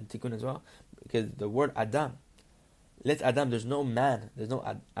 In Tikkun Zohar? Because the word Adam, Let Adam, there's no man, there's no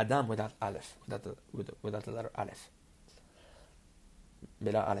Adam without Aleph, without the letter Aleph.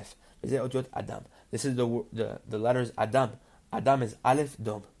 Bila Aleph. Adam. This is the letters Adam. Adam is Aleph,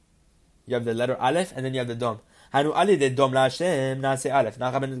 Dom. You have the letter Aleph and then you have the Dom. Hanu Ali did Dom la Hashem, Nase Aleph.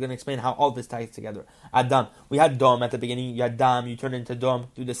 Now Rabeinu is going to explain how all this ties together. Adam. We had Dom at the beginning, you had Dam, you turn it into Dom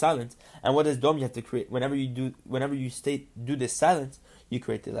through the silence. And what is Dom? You have to create, whenever you do this silence, you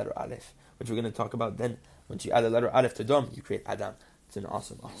create the letter Aleph, which we're going to talk about then. Once you add the letter Aleph to Dom, you create Adam. It's an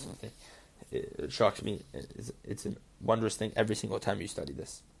awesome thing. It shocks me. It's a wondrous thing every single time you study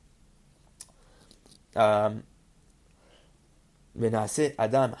this. Adam,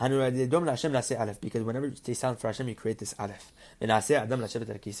 because whenever you stay silent for Hashem, you create this Aleph. And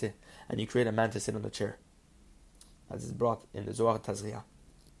you create a man to sit on the chair. As is brought in the Zohar Tazriah.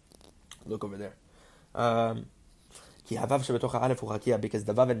 Look over there. Because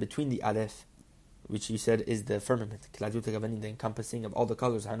the Vav in between the Aleph, which you said is the firmament, the encompassing of all the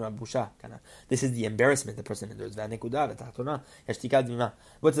colors. This is the embarrassment the person endures.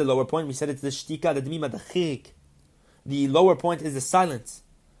 What's the lower point? We said it's the shtika, the dmima, the chirik. The lower point is the silence.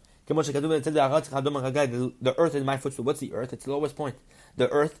 The earth is my footstool. What's the earth? It's the lowest point. The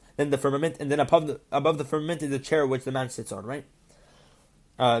earth, then the firmament, and then above the firmament is the chair which the man sits on, right?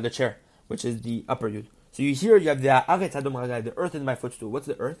 The chair, which is the upper yud. So you have the earth is my footstool. What's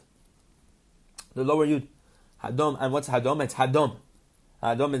the earth? The lower yud. Hadom. And what's hadom? It's hadom.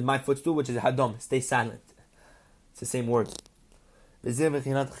 Hadom is my footstool, which is hadom. Stay silent. It's the same word. This is the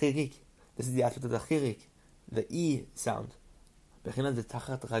aspect of the chirik. The E sound. It says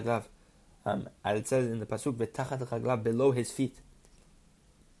in the pasuk, below his feet.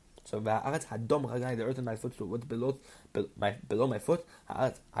 So the earth is my footstool. What's below my foot? Below my foot.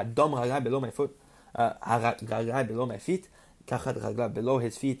 Below my feet. Below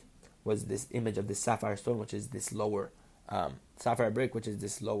his feet was this image of this sapphire stone, which is this lower sapphire brick, which is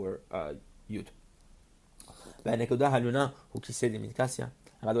this lower yud. And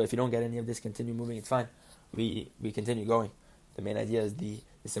by the way, if you don't get any of this, continue moving. It's fine. We continue going. The main idea is the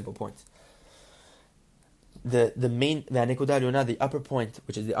simple point. The upper point,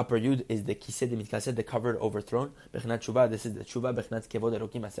 which is the upper yud, is the kiseh de mitkaseh, the covered overthrown. Bechinat tshuva. This is the tshuva. Bechinat kevod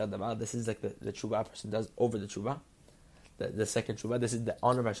elokim aseh davar. This is like the tshuva a person does over the tshuva. The second tshuva. This is the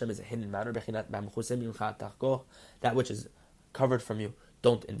honor of Hashem is a hidden matter. Bechinat b'amchuseh mimcha tachkoch. That which is covered from you,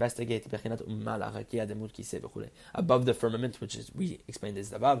 don't investigate. Above the firmament, which is, we explained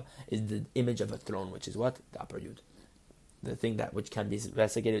this above, is the image of a throne, which is what? The upper yud. The thing that which can be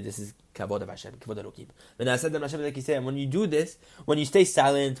investigated. This is kavod of Hashem, kavod elokim. And when you do this, when you stay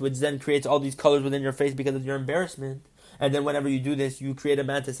silent, which then creates all these colors within your face because of your embarrassment, and then whenever you do this, you create a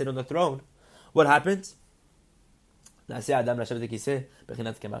man to sit on the throne. What happens? You create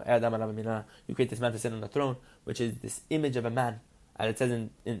this man to sit on the throne, which is this image of a man. And it says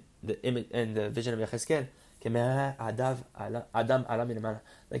in the vision of Yechezkel,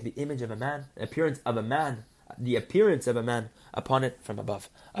 like the image of a man, the appearance of a man upon it from above,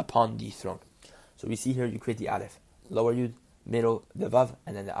 upon the throne. So we see here you create the Aleph, lower yud, middle, the Vav,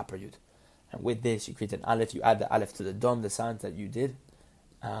 and then the upper yud. And with this you create an Aleph, you add the Aleph to the Dom, the sounds that you did,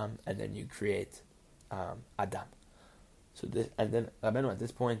 and then you create Adam. So this, and then Rabeinu at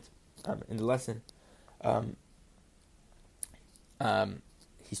this point in the lesson,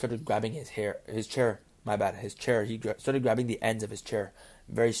 he started grabbing his chair. He started grabbing the ends of his chair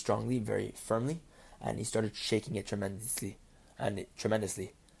very strongly, very firmly, and he started shaking it tremendously, and he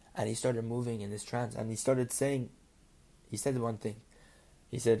started moving in this trance, and he said one thing.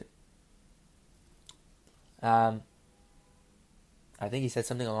 He said, I think he said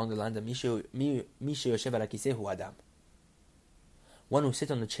something along the lines of Misha Yoshev ala kiseh hu Adam. One who sits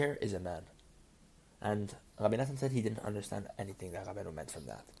on the chair is a man. And Rabeinu said he didn't understand anything that Rabeinu meant from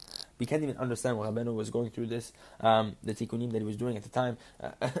that. We can't even understand what Rabeinu was going through this, the tikkunim that he was doing at the time.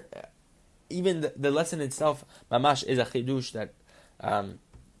 Even the lesson itself, mamash, is a chidush that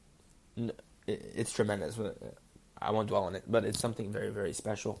it's tremendous. I won't dwell on it, but it's something very, very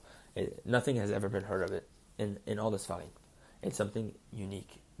special. Nothing has ever been heard of it in all this fighting. It's something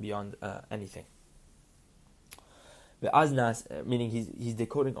unique beyond anything. The aznas, meaning he's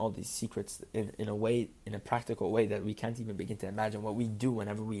decoding all these secrets in a practical way that we can't even begin to imagine what we do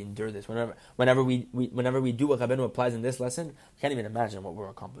whenever we endure this. Whenever we do what Rabeinu applies in this lesson, we can't even imagine what we're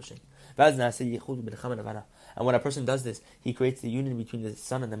accomplishing. And when a person does this, he creates the union between the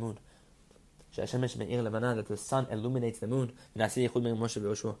sun and the moon. That the sun illuminates the moon.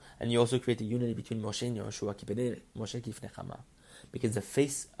 And you also create the unity between Moshe and Yehoshua. Because the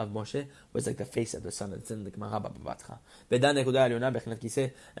face of Moshe was like the face of the sun. It's in the Gemara Baba Batra.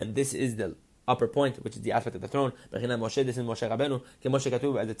 And this is the upper point, which is the aspect of the throne. Bechina Moshe, this is Moshe Rabbeinu. Moshe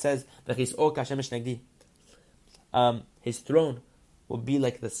Katuv, as it says, Bechis'o kashemesh negdi. His throne will be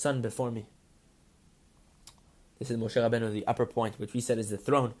like the sun before me. This is Moshe Rabbeinu, the upper point, which we said is the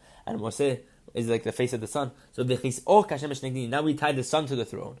throne, and Moshe is like the face of the sun. So Bechis'o kashemesh negdi. Now we tie the sun to the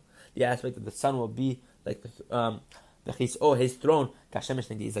throne. The aspect of the sun will be like Bechis'o, his throne, kashemesh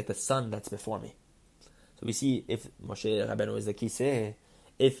negdi, is like the sun that's before me. So we see if Moshe Rabbeinu is the kiseh,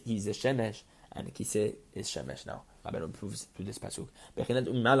 if he's the shemesh, and the kiseh is shemesh now. Rabbeinu proves through this pasuk.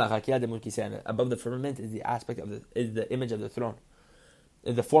 Above the firmament is the aspect of the image of the throne,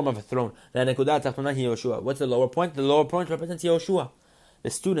 is the form of a throne. What's the lower point? The lower point represents Yehoshua, the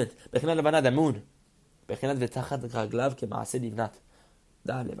student. The moon.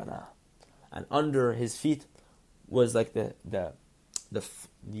 And under his feet was like the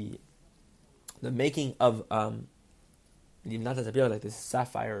making of livnat appear like this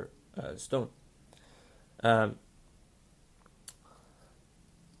sapphire stone.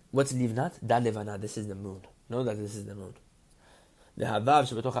 What's livnat? Dad levana. This is the moon. Know that this is the moon. The havav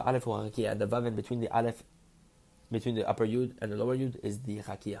shebetocha aleph hu hakiya. The vav in between the aleph, between the upper yud and the lower yud, is the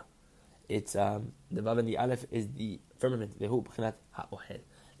hakiya. It's the vav and the aleph is the firmament. Vehu b'chinat ha'ohel.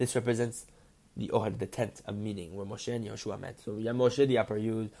 This represents the ohel, the tent of meeting, where Moshe and Yehoshua met. So we have Moshe, the upper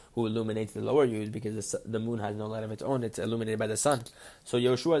yud, who illuminates the lower yud, because the moon has no light of its own; it's illuminated by the sun. So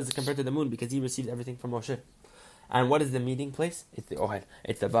Yehoshua is compared to the moon because he received everything from Moshe. And what is the meeting place? It's the ohel.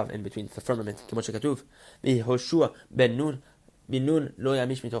 It's the vav in between. It's the firmament. K'moshe katuv. Yehoshua ben Nun lo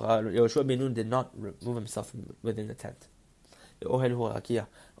yamish mitoch. Yehoshua ben Nun did not remove himself from within the tent. The ohel hu hakiya.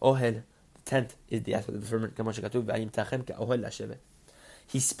 Ohel, the tent, is the aspect of the firmament. K'moshe katuv. V'ayim tachem ka'ohel lashevet.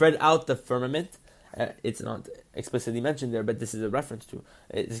 He spread out the firmament. It's not explicitly mentioned there, but this is a reference to.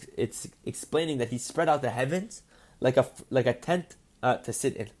 It's explaining that he spread out the heavens like a tent to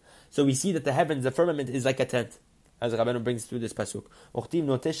sit in. So we see that the heavens, the firmament, is like a tent, as Rabeinu brings through this pasuk. And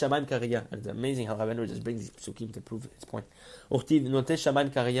it's amazing how Rabeinu just brings these pasukim to prove his point. And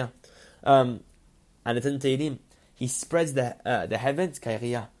it's in Tehillim. He spreads the heavens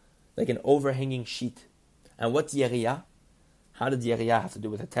kariya, like an overhanging sheet. And what's yeriyah? How does yeriyah have to do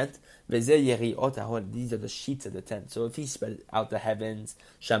with a tent? These are the sheets of the tent. So if he spread out the heavens,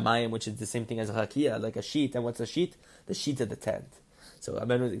 shamayim, which is the same thing as a hakiyah, like a sheet. And what's a sheet? The sheet of the tent. So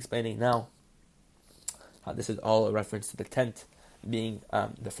Rabeinu is explaining now how this is all a reference to the tent being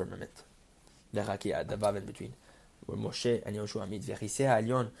the firmament, the hakiyah, the vav in between, where Moshe and Yehoshua meet.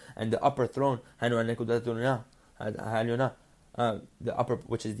 And the upper throne, the upper,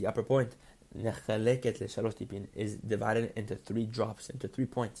 which is the upper point, is divided into 3 drops, into 3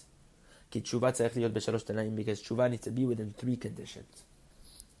 points. Because tshuva needs to be within 3 conditions.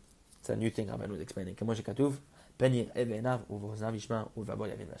 It's a new thing Rabeinu is explaining.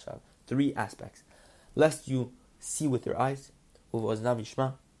 3 aspects. Lest you see with your eyes,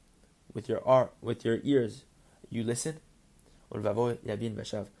 with your ears you listen,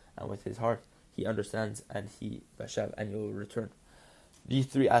 and with his heart he understands, and he will return. These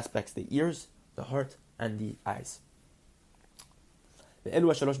 3 aspects: the ears, the heart, and the eyes.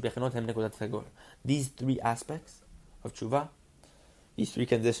 These 3 aspects of tshuva, these 3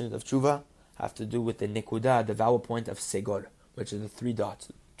 conditions of tshuva, have to do with the nekudah, the vowel point of segol, which is the 3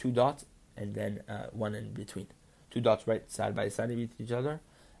 dots. 2 dots, and then 1 in between. 2 dots right side by side of each other,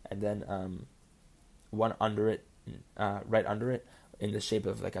 and then 1 under it, right under it, in the shape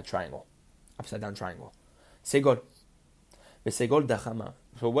of like a triangle, upside down triangle. Segol. The segol dachama.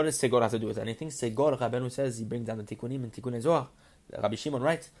 So what does segol have to do with anything? Segol, Rabeinu says, he brings down the tikkunim and tikkun Zohar. Rabbi Shimon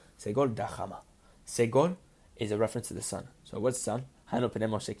writes, segol dachama. Segol is a reference to the sun. So what's sun?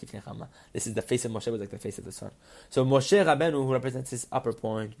 This is the face of Moshe, was like the face of the sun. So Moshe Rabeinu, who represents his upper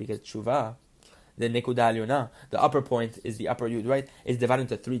point, because tshuva, the nekudah alyona, the upper point is the upper yud, right? Is divided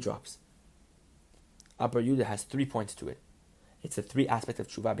into 3 drops. Upper yud has 3 points to it. It's the 3 aspects of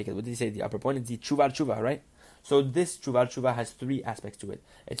tshuva, because what did he say? The upper point is the tshuva, right? So this tshuva has 3 aspects to it.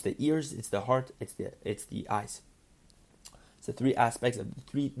 It's the ears, it's the heart, it's the eyes. It's the 3 aspects of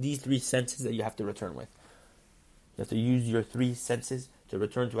these 3 senses that you have to return with. You have to use your 3 senses to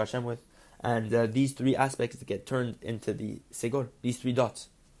return to Hashem with, and these 3 aspects get turned into the segol. These 3 dots.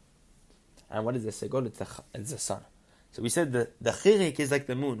 And what is the segol? It's the sun. So we said the chirik is like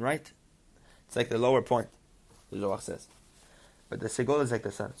the moon, right? It's like the lower point, the Zohar says. But the segol is like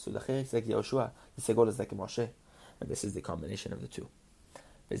the sun. So the chirik is like Yehoshua, the segol is like Moshe. And this is the combination of the 2.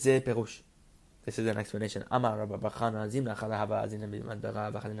 This is an explanation. Amar Rabbi Bachana Zimna Chalahava Azina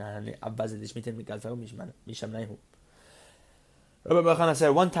Bimandara Vachalina Abbas Dishmitin Mikalfau Mishamnaihu. Rabbi Bachana said,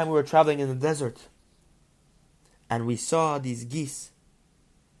 one time we were traveling in the desert, and we saw these geese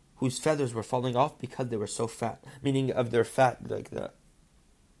whose feathers were falling off because they were so fat. Meaning of their fat, like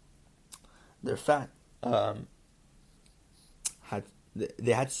their fat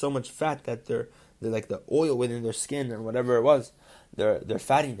they had so much fat that they're like the oil within their skin or whatever it was, their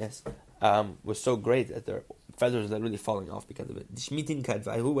fattiness was so great that their feathers were literally falling off because of it.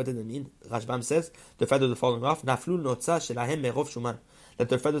 What did it mean? Rashbam says their feathers were falling off. That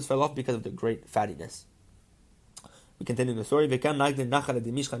their feathers fell off because of the great fattiness. We continue the story.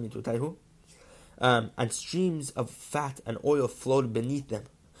 And streams of fat and oil flowed beneath them.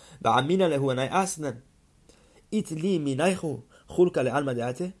 And I asked them,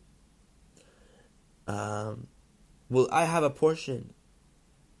 will I have a portion?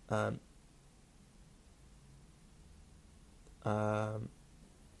 Will I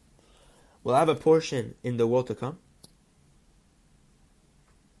have a portion in the world to come?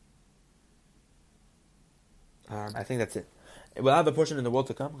 I think that's it. Will I have a portion in the world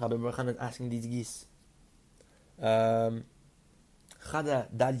to come? Rabbi Baruch is asking these geese. Chada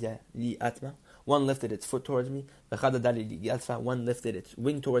dalya li atma. One lifted its foot towards me. Chada dalya li galfa. One lifted its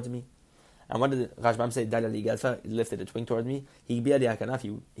wing towards me. And what did Rashbam say? Dalya li galfa. It lifted its wing towards me. He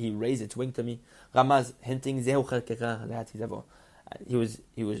raised its wing to me. Ramaz hinting zehu chalkecha lehat hizav.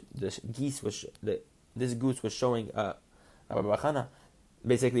 This goose was showing Rabbi Baruch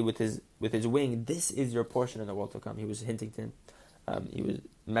basically with his wing, this is your portion in the world to come. He was hinting to him. He was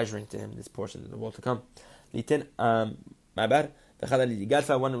measuring to him this portion in the world to come. My bad.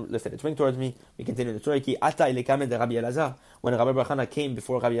 One lifted its wing towards me. We continue the story. When Rabbi Baruch came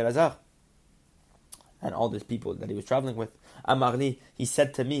before Rabbi Elazar and all these people that he was traveling with, Amarli, he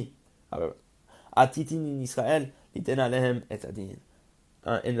said to me, in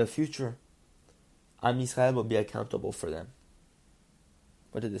the future, Am Yisrael will be accountable for them.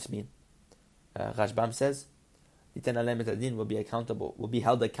 What did this mean? Rashbam says, will be accountable, will be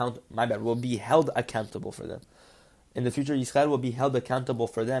held accountable for them. In the future, Yisrael will be held accountable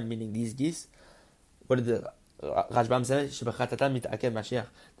for them, meaning these geese. What did the Rashbam say?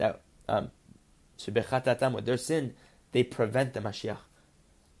 That with their sin, they prevent the Mashiach.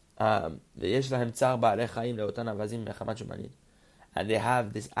 And they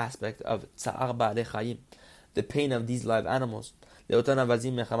have this aspect of tsa'ar ba'alei chayim, the pain of these live animals. Because of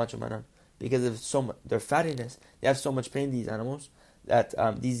their fattiness, they have so much pain, these animals, that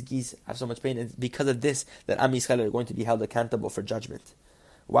these geese have so much pain. And because of this, that Am Yisrael are going to be held accountable for judgment.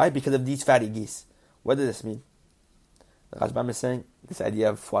 Why? Because of these fatty geese. What does this mean? The Rashbam is saying, this idea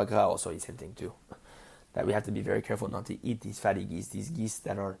of foie gras also he's hinting to. That we have to be very careful not to eat these fatty geese, these geese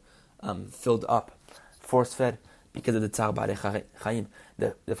that are filled up, force-fed, because of the tsa'ar ba'alei chayim.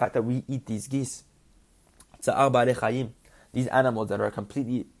 The fact that we eat these geese, tsa'ar ba'alei chayim, these animals that are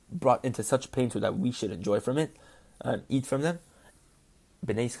completely brought into such pain so that we should enjoy from it and eat from them,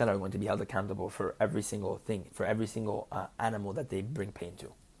 Bnei Yisrael are going to be held accountable for every single thing, for every single animal that they bring pain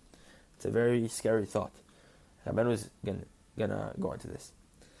to. It's a very scary thought. Rabeinu is gonna go into this.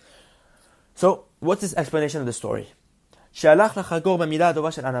 So, what's this explanation of the story? Rabbi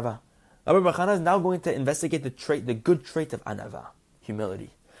Baruch is now going to investigate the good trait of anava,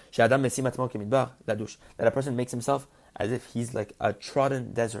 humility. That a person makes himself as if he's like a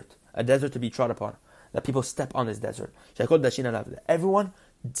trodden desert, a desert to be trod upon, that people step on this desert. Everyone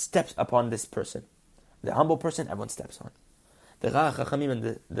steps upon this person. The humble person, everyone steps on.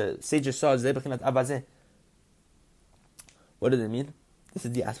 The sages saw, what does it mean? This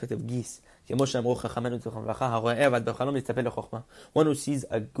is the aspect of geese. One who sees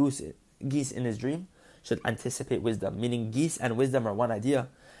a geese in his dream should anticipate wisdom, meaning geese and wisdom are one idea.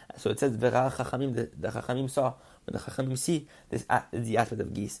 So it says, the Chachamim saw, when the Chachamim see, this is the aspect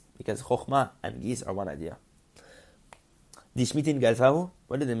of geese, because Chokhmah and geese are one idea.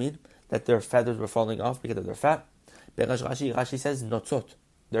 What did it mean? That their feathers were falling off because of their fat. Rashi says, notzot,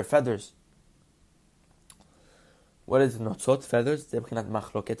 their feathers. What is notzot, feathers?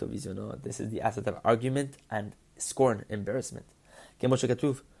 This is the aspect of argument and scorn, embarrassment. As it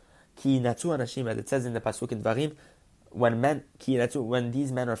says in the Pasuk in Dvarim, when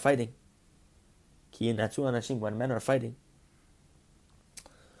these men are fighting, when men are fighting,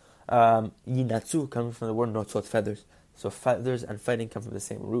 yinatsu comes from the word notzot, feathers. So feathers and fighting come from the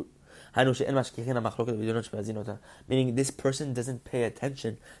same root. Meaning this person doesn't pay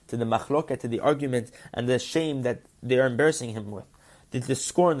attention to the machloket, to the argument and the shame that they are embarrassing him with, the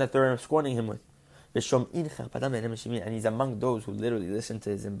scorn that they're scorning him with. And he's among those who literally listen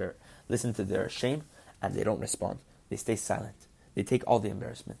to their shame and they don't respond. They stay silent. They take all the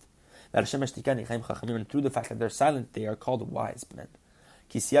embarrassment. And through the fact that they're silent, they are called wise men.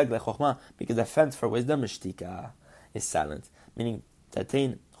 Because the fence for wisdom is silent. Meaning to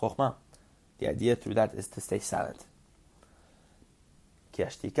attain chokhmah, the idea through that is to stay silent. Ki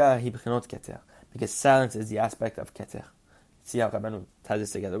hashtika hi b'chinot keter, because silence is the aspect of keter. See how Rabeinu ties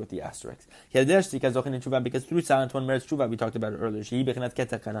this together with the asterisk. Because through silence one merits tshuva. We talked about it earlier.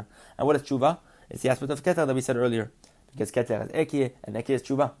 And what is tshuva? It's the aspect of keter that we said earlier. Because keter is ekiyeh, and ekiyeh is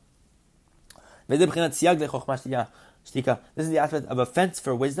tshuva. This is the aspect of a fence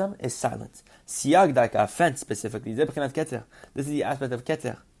for wisdom is silence. Siyag, like a fence specifically. This is the aspect of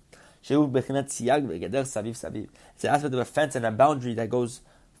keter. It's the aspect of a fence and a boundary that goes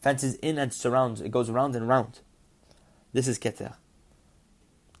fences in and surrounds. It goes round and round. This is keter.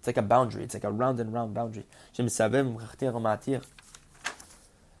 It's like a boundary. It's like a round and round boundary. It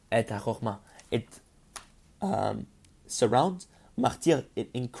surrounds.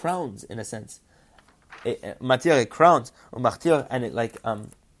 It encrowns in a sense. It crowns. And it like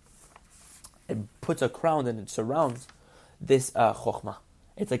it puts a crown and it surrounds this chokhmah.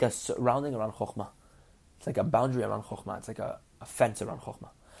 It's like a surrounding around chokhmah. It's like a boundary around chokhmah. It's like a fence around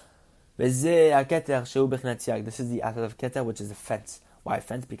chokhmah. This is the aspect of keter, which is a fence. Why a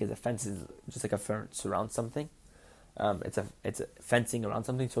fence? Because a fence is just like a fence surrounds something. It's a fencing around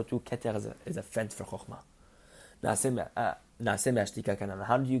something. So too, keter is a fence for chokhmah.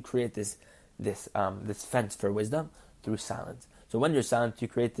 How do you create this fence for wisdom? Through silence. So when you're silent, you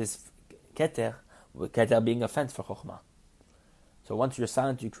create this keter, with keter being a fence for chokhmah. So once you're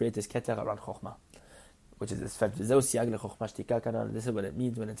silent, you create this keter around chokhmah, which is this fence. This is what it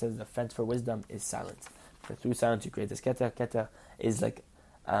means when it says the fence for wisdom is silence. So through silence, you create this keter. Keter is like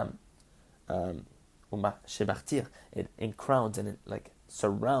it encrowns and it like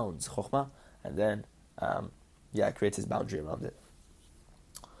surrounds chokhmah, and then it creates this boundary around it.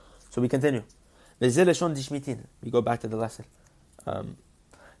 So we continue. We go back to the lesson.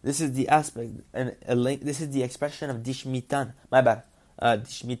 This is the aspect and this is the expression of dishmitan. My bad.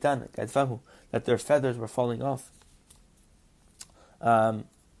 Dishmitan that their feathers were falling off.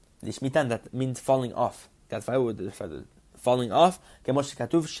 Dishmitan, that means falling off. With their feathers falling off.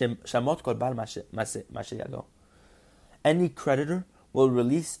 Any creditor will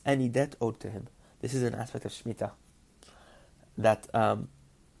release any debt owed to him. This is an aspect of shmita. That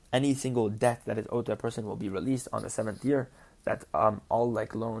any single debt that is owed to a person will be released on the 7th year. That all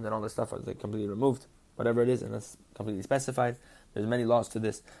like loans and all this stuff are like completely removed. Whatever it is, and that's completely specified. There's many laws to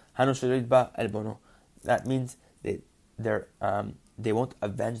this. That means they won't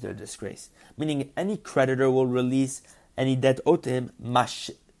avenge their disgrace. Meaning any creditor will release any debt owed to him,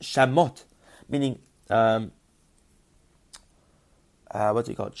 shamot. Meaning, what's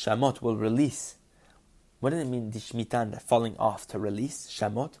it called? Shamot will release. What does it mean, dishmitan, falling off, to release?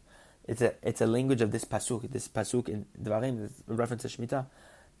 Shamot. It's a language of this pasuk. This pasuk in Dvarim, this reference to Shemitah,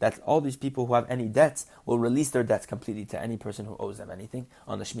 that all these people who have any debts will release their debts completely to any person who owes them anything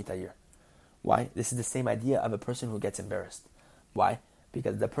on the Shemitah year. Why? This is the same idea of a person who gets embarrassed. Why?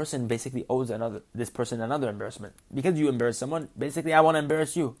 Because the person basically owes this person another embarrassment. Because you embarrass someone, basically I want to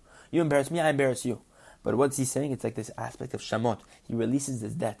embarrass you. You embarrass me, I embarrass you. But what's he saying? It's like this aspect of shamot. He releases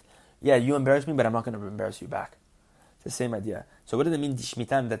his debt. Yeah, you embarrass me, but I'm not going to embarrass you back. It's the same idea. So what does it mean,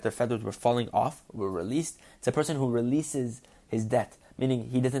 dishmitan, that their feathers were falling off, were released? It's a person who releases his debt, meaning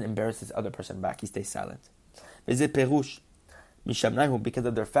he doesn't embarrass this other person back. He stays silent. Because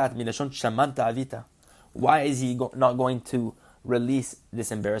of their fat, why is he not going to release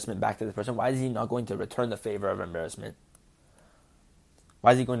this embarrassment back to the person? Why is he not going to return the favor of embarrassment?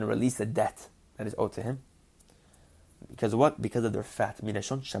 Why is he going to release the debt that is owed to him? Because what? Because of their fat. Because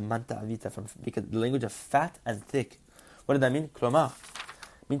the language of fat and thick. What does that mean? Klomar.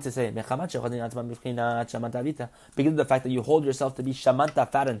 Means to say, because of the fact that you hold yourself to be shamanta,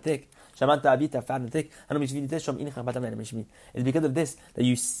 fat and thick. Shamanta avita, fat and thick. It's because of this that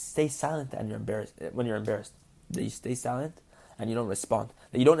you stay silent and you're embarrassed. When you're embarrassed, that you stay silent and you don't respond.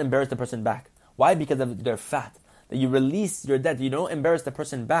 That you don't embarrass the person back. Why? Because of their fat. That you release your debt. You don't embarrass the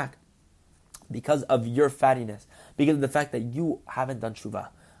person back because of your fattiness. Because of the fact that you haven't done tshuva.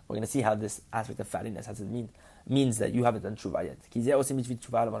 We're going to see how this aspect of fattiness has means that you haven't done tshuva yet.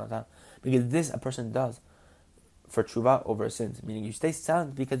 Because this a person does for tshuva over sins. Meaning you stay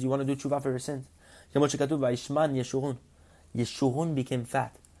silent because you want to do tshuva for your sins. Yeshurun became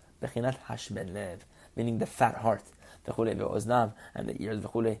fat. Meaning the fat heart. And the ears.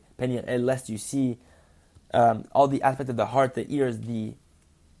 Lest you see all the aspect of the heart, the ears, the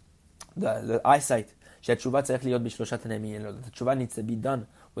eyesight. The tshuva needs to be done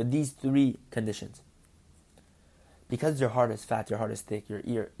with these 3 conditions. Because your heart is fat, your heart is thick,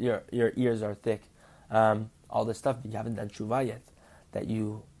 your ears are thick, all this stuff, you haven't done tshuva yet, that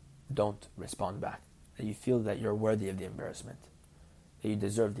you don't respond back, that you feel that you're worthy of the embarrassment. that you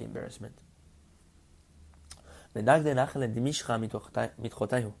deserve the embarrassment.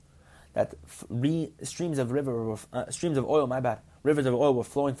 That streams of oil, rivers of oil were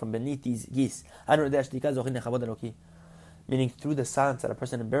flowing from beneath these geese. Meaning through the silence that a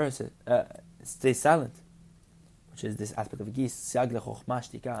person stays silent, which is this aspect of geese. And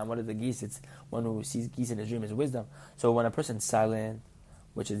what is the geese? It's one who sees geese in his dream is wisdom. So when a person's silent,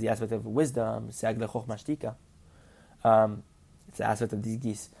 which is the aspect of wisdom, it's the aspect of these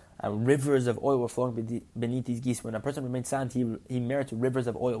geese. And rivers of oil were flowing beneath these geese. When a person remains silent, he merits rivers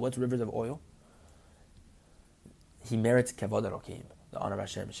of oil. What's rivers of oil? He merits kavod elokim, the honor of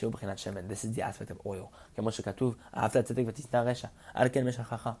Hashem. And this is the aspect of oil.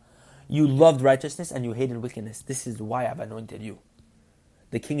 You loved righteousness and you hated wickedness. This is why I've anointed you.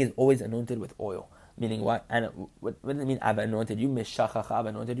 The king is always anointed with oil. Meaning what? And what does it mean? I've anointed you. I've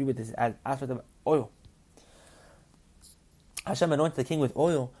anointed you with this aspect of oil. Hashem anointed the king with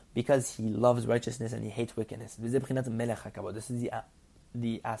oil because he loves righteousness and he hates wickedness. This is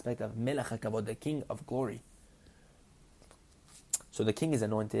the aspect of melech hakavod, the king of glory. So the king is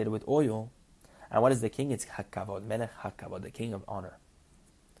anointed with oil. And what is the king? It's hakavod, melech hakavod, the king of honor.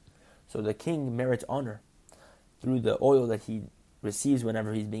 So the king merits honor through the oil that he receives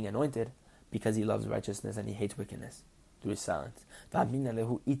whenever he's being anointed, because he loves righteousness and he hates wickedness through his silence.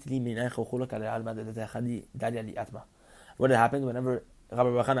 What happened whenever Rabbi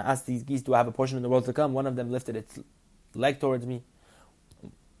Bachana asked these geese, do I have a portion in the world to come? One of them lifted its leg towards me.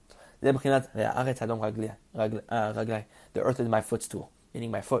 The earth is my footstool,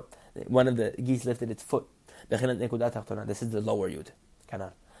 meaning my foot. One of the geese lifted its foot. This is the lower yud.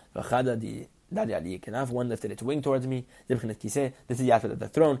 One lifted its wing towards me. This is the aspect of the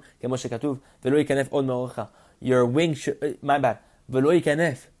throne. Your wing should, my bad.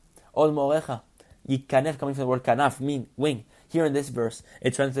 Yikanef, coming from the word kanaf, mean wing. Here in this verse,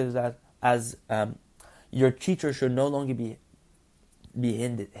 it translates that as your teacher should no longer be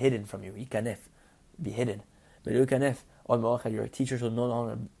hidden from you. Yikanef, be hidden. Your teacher should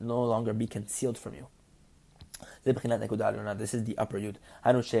no longer be concealed from you. This is the upper yud.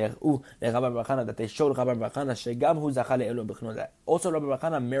 That they showed Rabbi Bachana that also Rabbi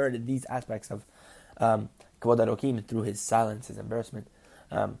Bachana merited these aspects of kavod elokim through his silence, his embarrassment,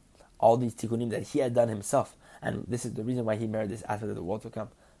 all these tikkunim that he had done himself. And this is the reason why he merited this aspect of the world to come.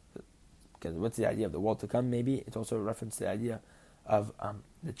 Because what's the idea of the world to come? Maybe it's also a reference to the idea of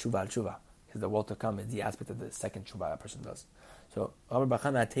the tshuva al-tshuva. Because the world to come is the aspect of the second tshuva a person does. So Rabbi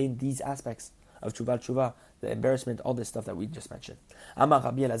Bachana attained these aspects of tshuva al-tshuva, the embarrassment, all this stuff that we just mentioned. Amar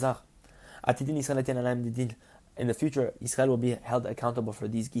Rabbi Elazar, in the future, Israel will be held accountable for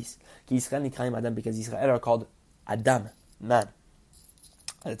these geese. Because Israel are called Adam, man.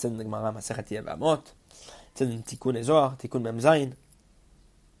 It's in the Gemara Masechet Yevamot. It's in Tikkun Zohar, Tikkun Mem Zayin.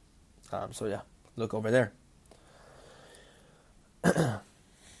 So yeah, look over there. The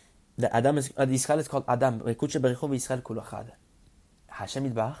Adam is Israel is called Adam. Hashem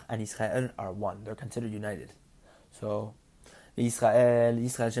Yitbarach and Israel are one. They're considered united. So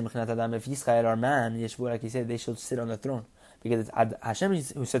Israel Shem Adam. If Israel are man, Yeshua, like he said, they should sit on the throne, because it's Hashem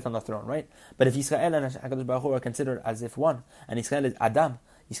who sits on the throne, right? But if Israel and HaKadosh Baruch Hu are considered as if one, and Israel is Adam,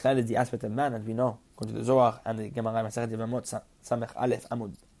 Israel is the aspect of man, as we know, according to the Zohar and the Gemara Masechet Yevamot Samech Aleph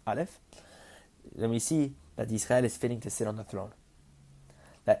Amud Aleph, then we see that Israel is fitting to sit on the throne.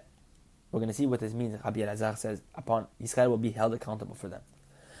 That we're going to see what this means. Rabbi Elazar says, upon Israel will be held accountable for them.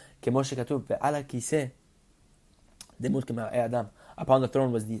 Upon the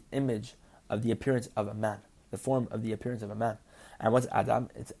throne was the image of the appearance of a man, the form of the appearance of a man. And what's Adam?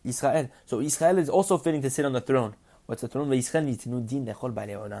 It's Israel. So Israel is also fitting to sit on the throne. What's the throne? Israel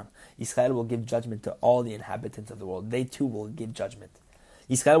will give judgment to all the inhabitants of the world. They too will give judgment.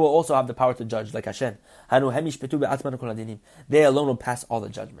 Israel will also have the power to judge, like Hashem. They alone will pass all the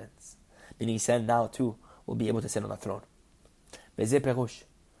judgments. Meaning Israel now too will be able to sit on the throne. This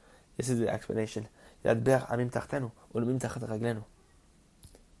is the explanation.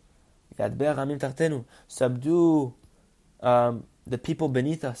 Subdue the people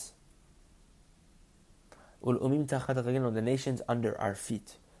beneath us. The nations under our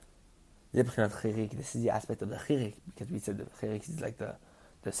feet. This is the aspect of the chirik, because we said the chirik is like the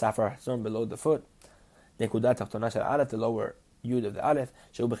sapphire stone below the foot. The lower yud of the aleph.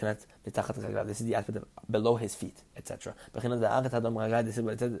 This is the aspect of below his feet, etc. This is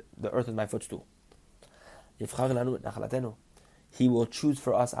what it says, the earth is my footstool. He will choose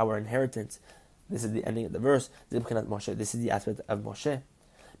for us our inheritance. This is the ending of the verse. This is the aspect of Moshe.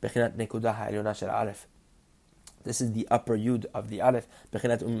 This is the upper yud of the aleph.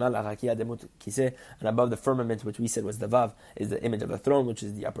 And above the firmament, which we said was the vav, is the image of the throne, which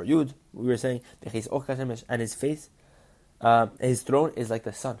is the upper yud. We were saying, and his face, his throne is like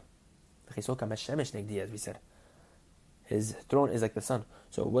the sun. As we said. His throne is like the sun.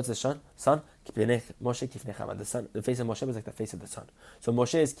 So what's the sun? Sun, the sun, the face of Moshe is like the face of the sun. So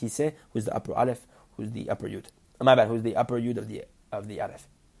Moshe is kiseh, who's the upper aleph, who's the upper yud. My bad, who's the upper yud of the aleph.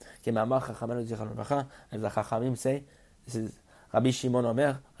 As the Chachamim say, this is Rabbi Shimon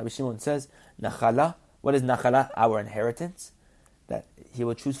Omer. Rabbi Shimon says, Nachala. What is Nachala? Our inheritance. That He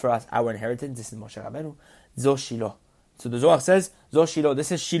will choose for us our inheritance. This is Moshe Rabbeinu. Zo Shiloh. So the Zohar says, Zo Shiloh.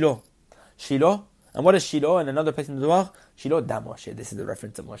 This is Shiloh. Shiloh. And what is Shiloh? In another place in the Zohar, Shiloh da Moshe. This is the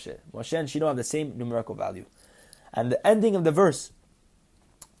reference to Moshe. Moshe and Shiloh have the same numerical value. And the ending of the verse,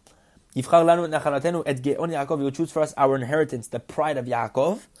 Yivchar lanu et nachalatenu et ge'on Yaakov. He will choose for us our inheritance, the pride of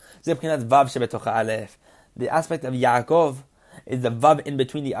Yaakov. Ze b'chinat vav shebetocha aleph. The aspect of Yaakov is the vav in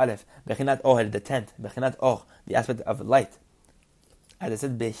between the aleph. B'chinat ohel, the tent. B'chinat oh, the aspect of light. As it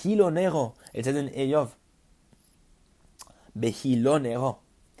says, behilo nero. It says in Eiyov, behilo nero.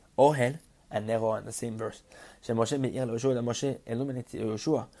 Ohel and nero in the same verse. Shemoshe me'ir l'Yoshua, that Moshe illuminates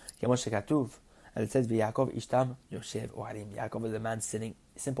Yoshua. Kemoshe katuv. And it says, v'Yaakov ishtam yoshev oharim. Yaakov is a man sitting,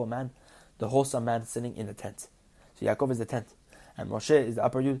 simple man, the wholesome man sitting in the tent. So Yaakov is the tent, and Moshe is the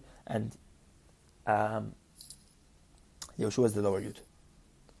upper yud, and Yoshua is the lower yud.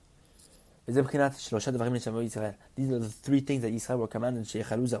 These are the three things that Israel were commanded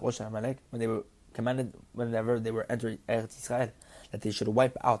when they were commanded whenever they were entering Eretz Israel, that they should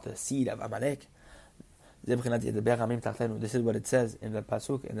wipe out the seed of Amalek. This is what it says in the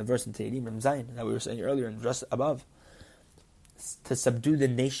pasuk, in the verse in Tehillim and Zayin that we were saying earlier and just above. To subdue the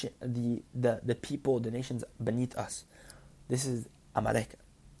nation, the people, the nations beneath us. This is Amalek.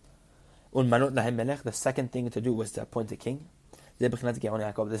 The second thing to do was to appoint a king. This is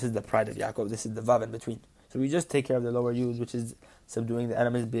the pride of Yaakov. This is the vav in between. So we just take care of the lower yud, which is subduing the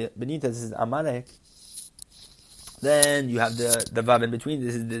enemies beneath us. This is Amalek. Then you have the vav in between.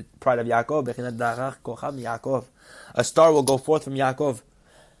 This is the pride of Yaakov. A star will go forth from Yaakov.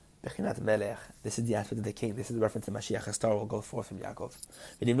 This is the aspect of the king. This is the reference to Mashiach. A star will go forth from Yaakov.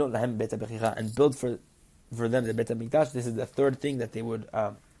 And build for them the Bet HaMikdash. This is the third thing that they would,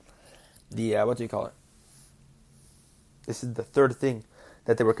 what do you call it? This is the third thing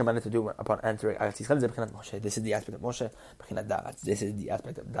that they were commanded to do upon entering Eretz Yisrael. This is the aspect of Moshe. This is the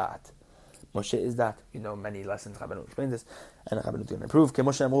aspect of Da'at. Moshe is that. You know many lessons. Rabeinu explained this, and Rabeinu is going to prove.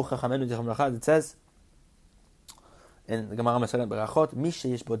 It says in the Gemara Masalat Berachot, Mi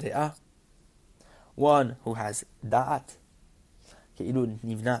sheyesh bo de'ah, one who has da'at, ke'ilu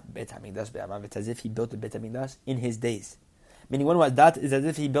nivna bet hamikdash be'amav. It's as if he built the Bet HaMikdash in his days. Meaning, one who has da'at is as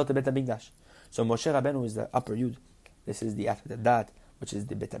if he built the Bet HaMikdash. So Moshe Rabbeinu is the upper yud. This is the aspect of da'at, which is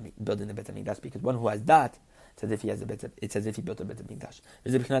the building the Bet HaMikdash. Because one who has da'at, it's as if he has it's as if he built a Bet HaMikdash.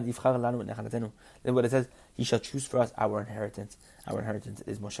 Then what it says, he shall choose for us our inheritance. Our inheritance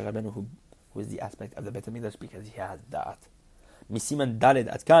is Moshe Rabbeinu, who is the aspect of the Bet HaMikdash because he has da'at. Misiman daled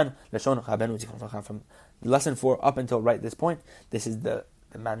atkan lashon Rabeinu. From lesson 4 up until right this point, this is the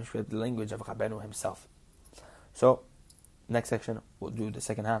manuscript, the language of Rabeinu himself. So, next section we'll do the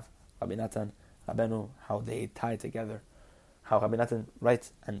second half. Rabbi Natan, Rabeinu, how they tie together, how Rabbi Natan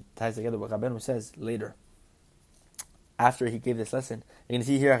writes and ties together what Rabeinu says later. After he gave this lesson, you can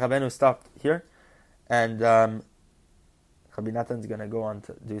see here Rabeinu stopped here, and Rabbi Natan's going to go on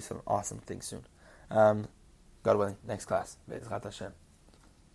to do some awesome things soon. God willing, next class. Be'ezrat Hashem.